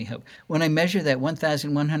what gives me hope. When I measure that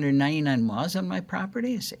 1,199 moths on my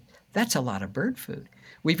property, I say that's a lot of bird food.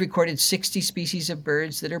 We've recorded 60 species of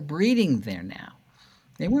birds that are breeding there now.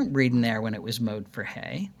 They weren't breeding there when it was mowed for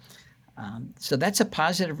hay. So that's a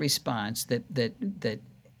positive response that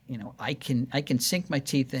I can sink my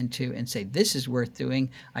teeth into and say this is worth doing.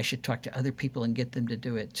 I should talk to other people and get them to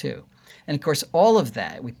do it too. And of course, all of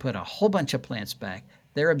that we put a whole bunch of plants back.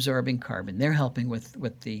 They're absorbing carbon. They're helping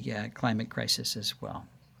with the climate crisis as well.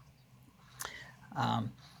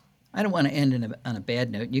 Um, I don't want to end on a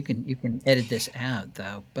bad note. You can edit this out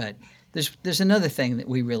though, but there's another thing that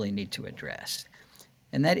we really need to address,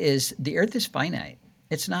 and that is the Earth is finite.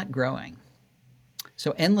 It's not growing.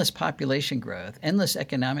 So endless population growth, endless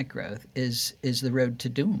economic growth is the road to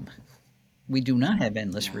doom. We do not have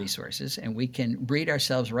endless Yeah. resources, and we can breed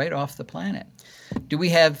ourselves right off the planet. Do we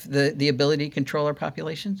have the ability to control our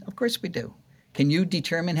populations? Of course we do. Can you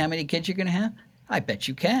determine how many kids you're going to have? I bet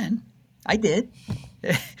you can. I did.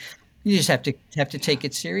 You just have to Yeah. take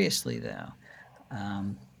it seriously, though.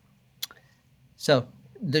 Um, so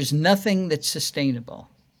there's nothing that's sustainable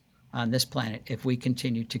on this planet if we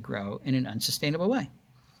continue to grow in an unsustainable way.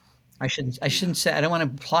 I Yeah. shouldn't say I don't want to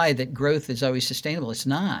imply that growth is always sustainable. It's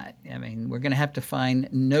not. I mean, we're going to have to find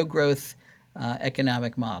no growth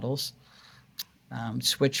economic models,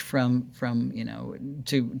 switch from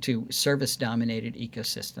to service dominated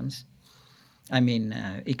ecosystems. I mean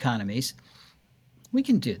economies. We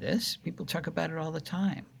can do this. People talk about it all the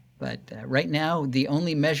time. But right now, the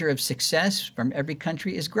only measure of success from every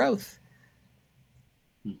country is growth.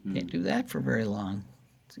 Can't Hmm. do that for very long.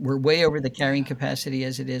 We're way over the carrying Yeah. capacity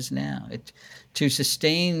as it is now. To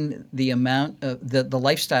sustain the amount of the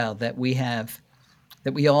lifestyle that we have,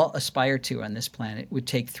 that we all aspire to on this planet, would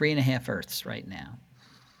take 3.5 Earths right now.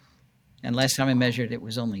 And last time I Wow. measured, it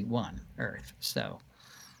was only one Earth. So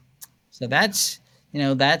that's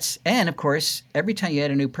and of course, every time you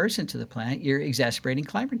add a new person to the planet, you're exacerbating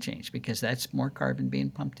climate change because that's more carbon being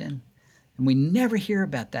pumped in. And we never hear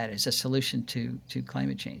about that as a solution to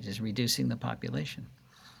climate change, is reducing the population.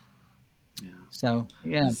 Yeah. So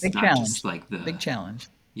yeah, It's big not just challenge. like Big challenge.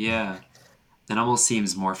 yeah. That almost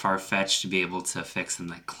seems more far fetched to be able to fix than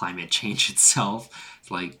like climate change itself. It's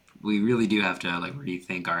like we really do have to like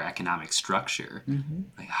rethink our economic structure. Hmm.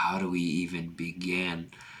 Like how do we even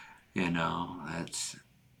begin? That's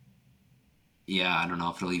yeah, I don't know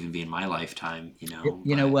if it'll even be in my lifetime, You know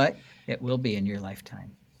but what? It will be in your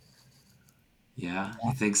lifetime. yeah,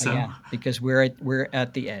 you think so? Yeah, because we're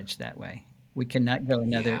at the edge that way. We cannot go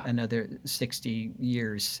another Yeah. another 60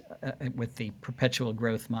 years with the perpetual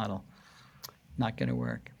growth model. Not going to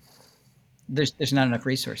work. There's not enough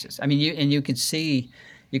resources. I mean, you can see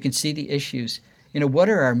the issues. What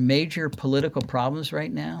are our major political problems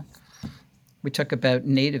right now? We talk about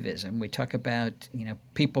nativism. We talk about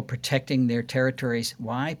people protecting their territories.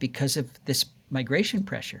 Why? Because of this migration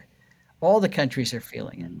pressure. All the countries are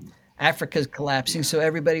feeling it. Mm, Africa's collapsing, yeah. so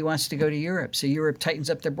everybody wants to go to Europe. So Europe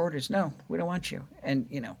tightens up their borders. No, we don't want you. And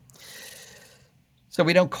so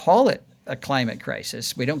we don't call it a climate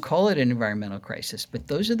crisis. We don't call it an environmental crisis, but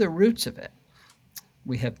those are the roots of it.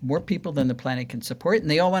 We have more people than the planet can support, and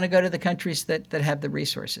they all want to go to the countries that have the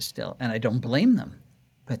resources still. And I don't blame them,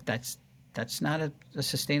 but that's not a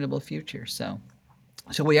sustainable future. So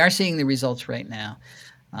we are seeing the results right now.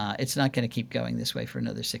 It's not going to keep going this way for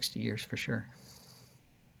another 60 years for sure.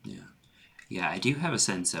 Yeah. Yeah, I do have a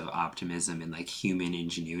sense of optimism in like human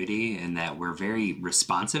ingenuity and that we're very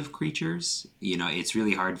responsive creatures. It's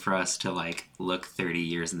really hard for us to like look 30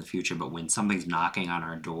 years in the future, but when something's knocking on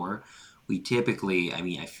our door, we typically, I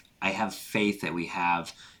mean, I have faith that we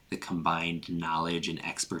have the combined knowledge and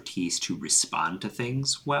expertise to respond to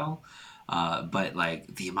things well. But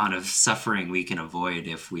like the amount of suffering we can avoid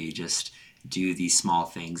if we just do these small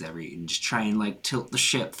things and just try and like tilt the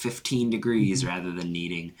ship 15 degrees rather than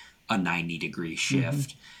needing a 90-degree Hmm.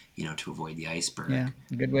 shift, to avoid the Yeah, iceberg.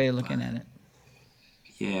 good way of looking But at it.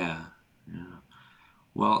 yeah, yeah.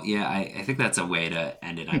 Well, yeah, I think that's a way to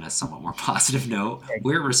end it on a somewhat more positive note. Okay,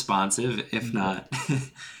 We're responsive, if good. not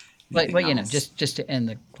Well, anything else. just to end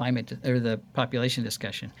the climate or the population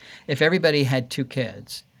discussion, if everybody had two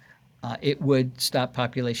kids, it would stop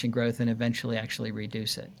population growth and eventually actually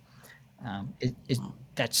reduce it. Well,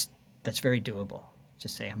 That's very doable.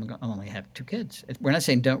 Just say I'm going to only have two kids. We're not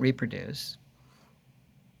saying don't reproduce,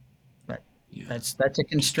 but yeah, that's a just don't.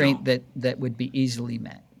 constraint that would be easily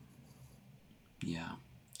met. Yeah.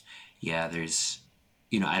 Yeah,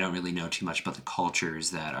 I don't really know too much about the cultures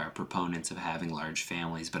that are proponents of having large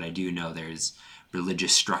families, but I do know there's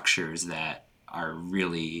religious structures that are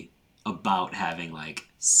really about having like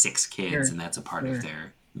six kids, Sure, and that's a part of sure.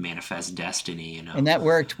 their manifest destiny. And that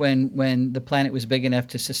worked when the planet was big enough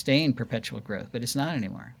to sustain perpetual growth, but it's not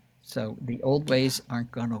anymore. So the old Yeah, ways aren't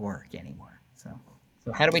going to work anymore. So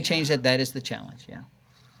how do we change yeah, that? That is the challenge. Yeah.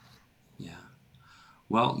 yeah.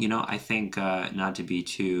 Well, I think not to be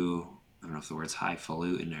too, I don't know if the word's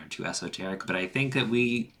highfalutin or too esoteric, but I think that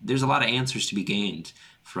there's a lot of answers to be gained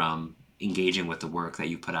from engaging with the work that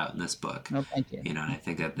you put out in this book. No, thank you. And I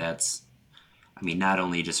think that that's, I mean, not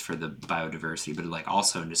only just for the biodiversity, but like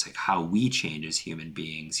also in just like how we change as human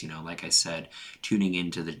beings. Like I said, tuning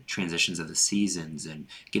into the transitions of the seasons and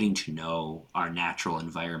getting to know our natural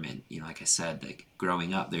environment. Like I said, like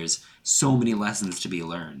growing up, there's so many lessons to be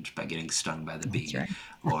learned by getting stung by the That's bee, right.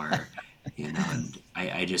 or and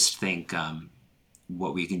I just think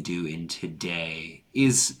what we can do in today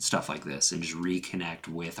is stuff like this and just reconnect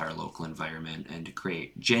with our local environment and to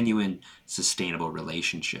create genuine, sustainable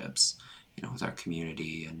relationships, with our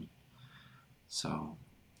community. And so,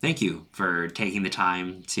 thank you for taking the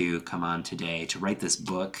time to come on today to write this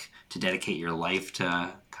book, to dedicate your life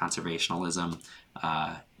to conservationalism.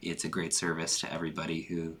 It's a great service to everybody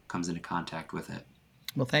who comes into contact with it.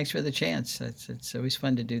 Well, thanks for the chance. It's always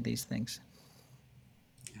fun to do these things.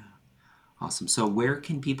 Yeah, awesome. So, where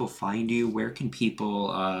can people find you? Where can people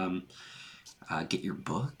get your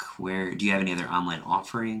book? Where do you have any other online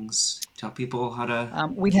offerings? Tell people how to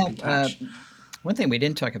We keep in have touch. one thing we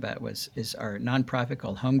didn't talk about is our nonprofit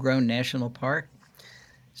called Homegrown National Park.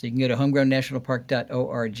 So you can go to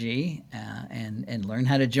homegrownnationalpark.org and learn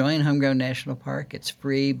how to join Homegrown National Park. It's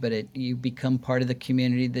free, but you become part of the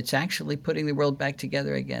community that's actually putting the world back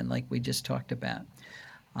together again, like we just talked about.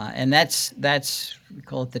 And that's we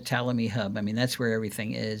call it the Talamy Hub. I mean, that's where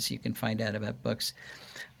everything is. You can find out about books.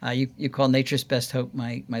 You call Nature's Best Hope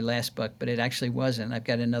my last book, but it actually wasn't. I've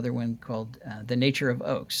got another one called The Nature of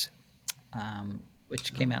Oaks,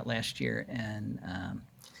 which came out last year, and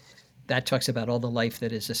that talks about all the life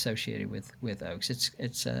that is associated with oaks.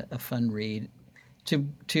 It's a fun read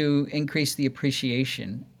to increase the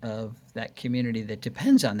appreciation of that community that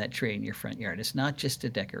depends on that tree in your front yard. It's not just a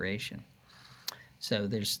decoration. So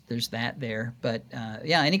there's that there. But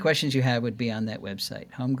yeah, any questions you have would be on that website,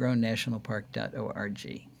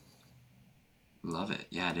 homegrownnationalpark.org. Love it.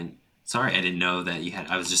 Yeah, Sorry, I didn't know that you had.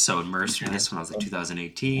 I was just so immersed in this when I was like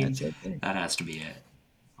 2018. That's okay. That has to be it.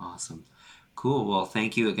 Awesome. Cool. Well,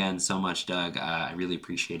 thank you again so much, Doug. I really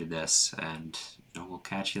appreciated this, and we'll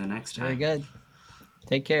catch you the next Very time. good.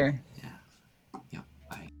 Take care. Yeah. Yep.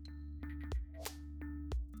 Bye.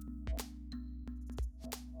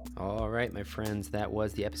 All right, my friends, that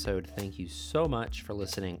was the episode. Thank you so much for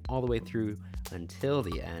listening all the way through until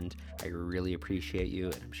the end. I really appreciate you,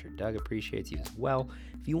 and I'm sure Doug appreciates you as well.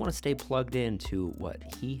 If you want to stay plugged into what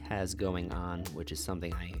he has going on, which is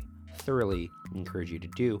something I thoroughly encourage you to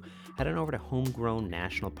do, head on over to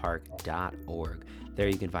homegrownnationalpark.org. There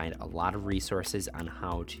you can find a lot of resources on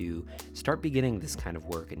how to start beginning this kind of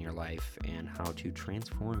work in your life and how to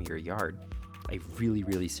transform your yard. I really,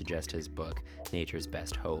 really suggest his book, Nature's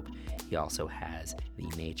Best Hope. He also has The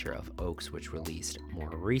Nature of Oaks, which released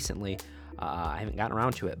more recently. I haven't gotten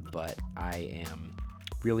around to it, but I am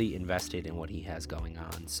really invested in what he has going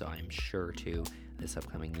on, so I'm sure to this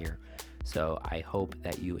upcoming year. So I hope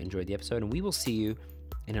that you enjoyed the episode, and we will see you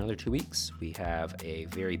in another 2 weeks. We have a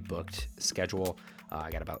very booked schedule. I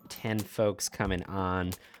got about 10 folks coming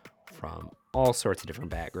on from all sorts of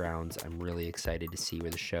different backgrounds. I'm really excited to see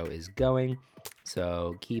where the show is going.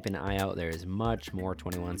 So keep an eye out. There is much more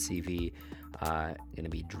 21CV going to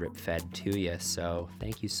be drip fed to you. So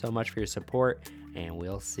thank you so much for your support, and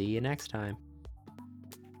we'll see you next time.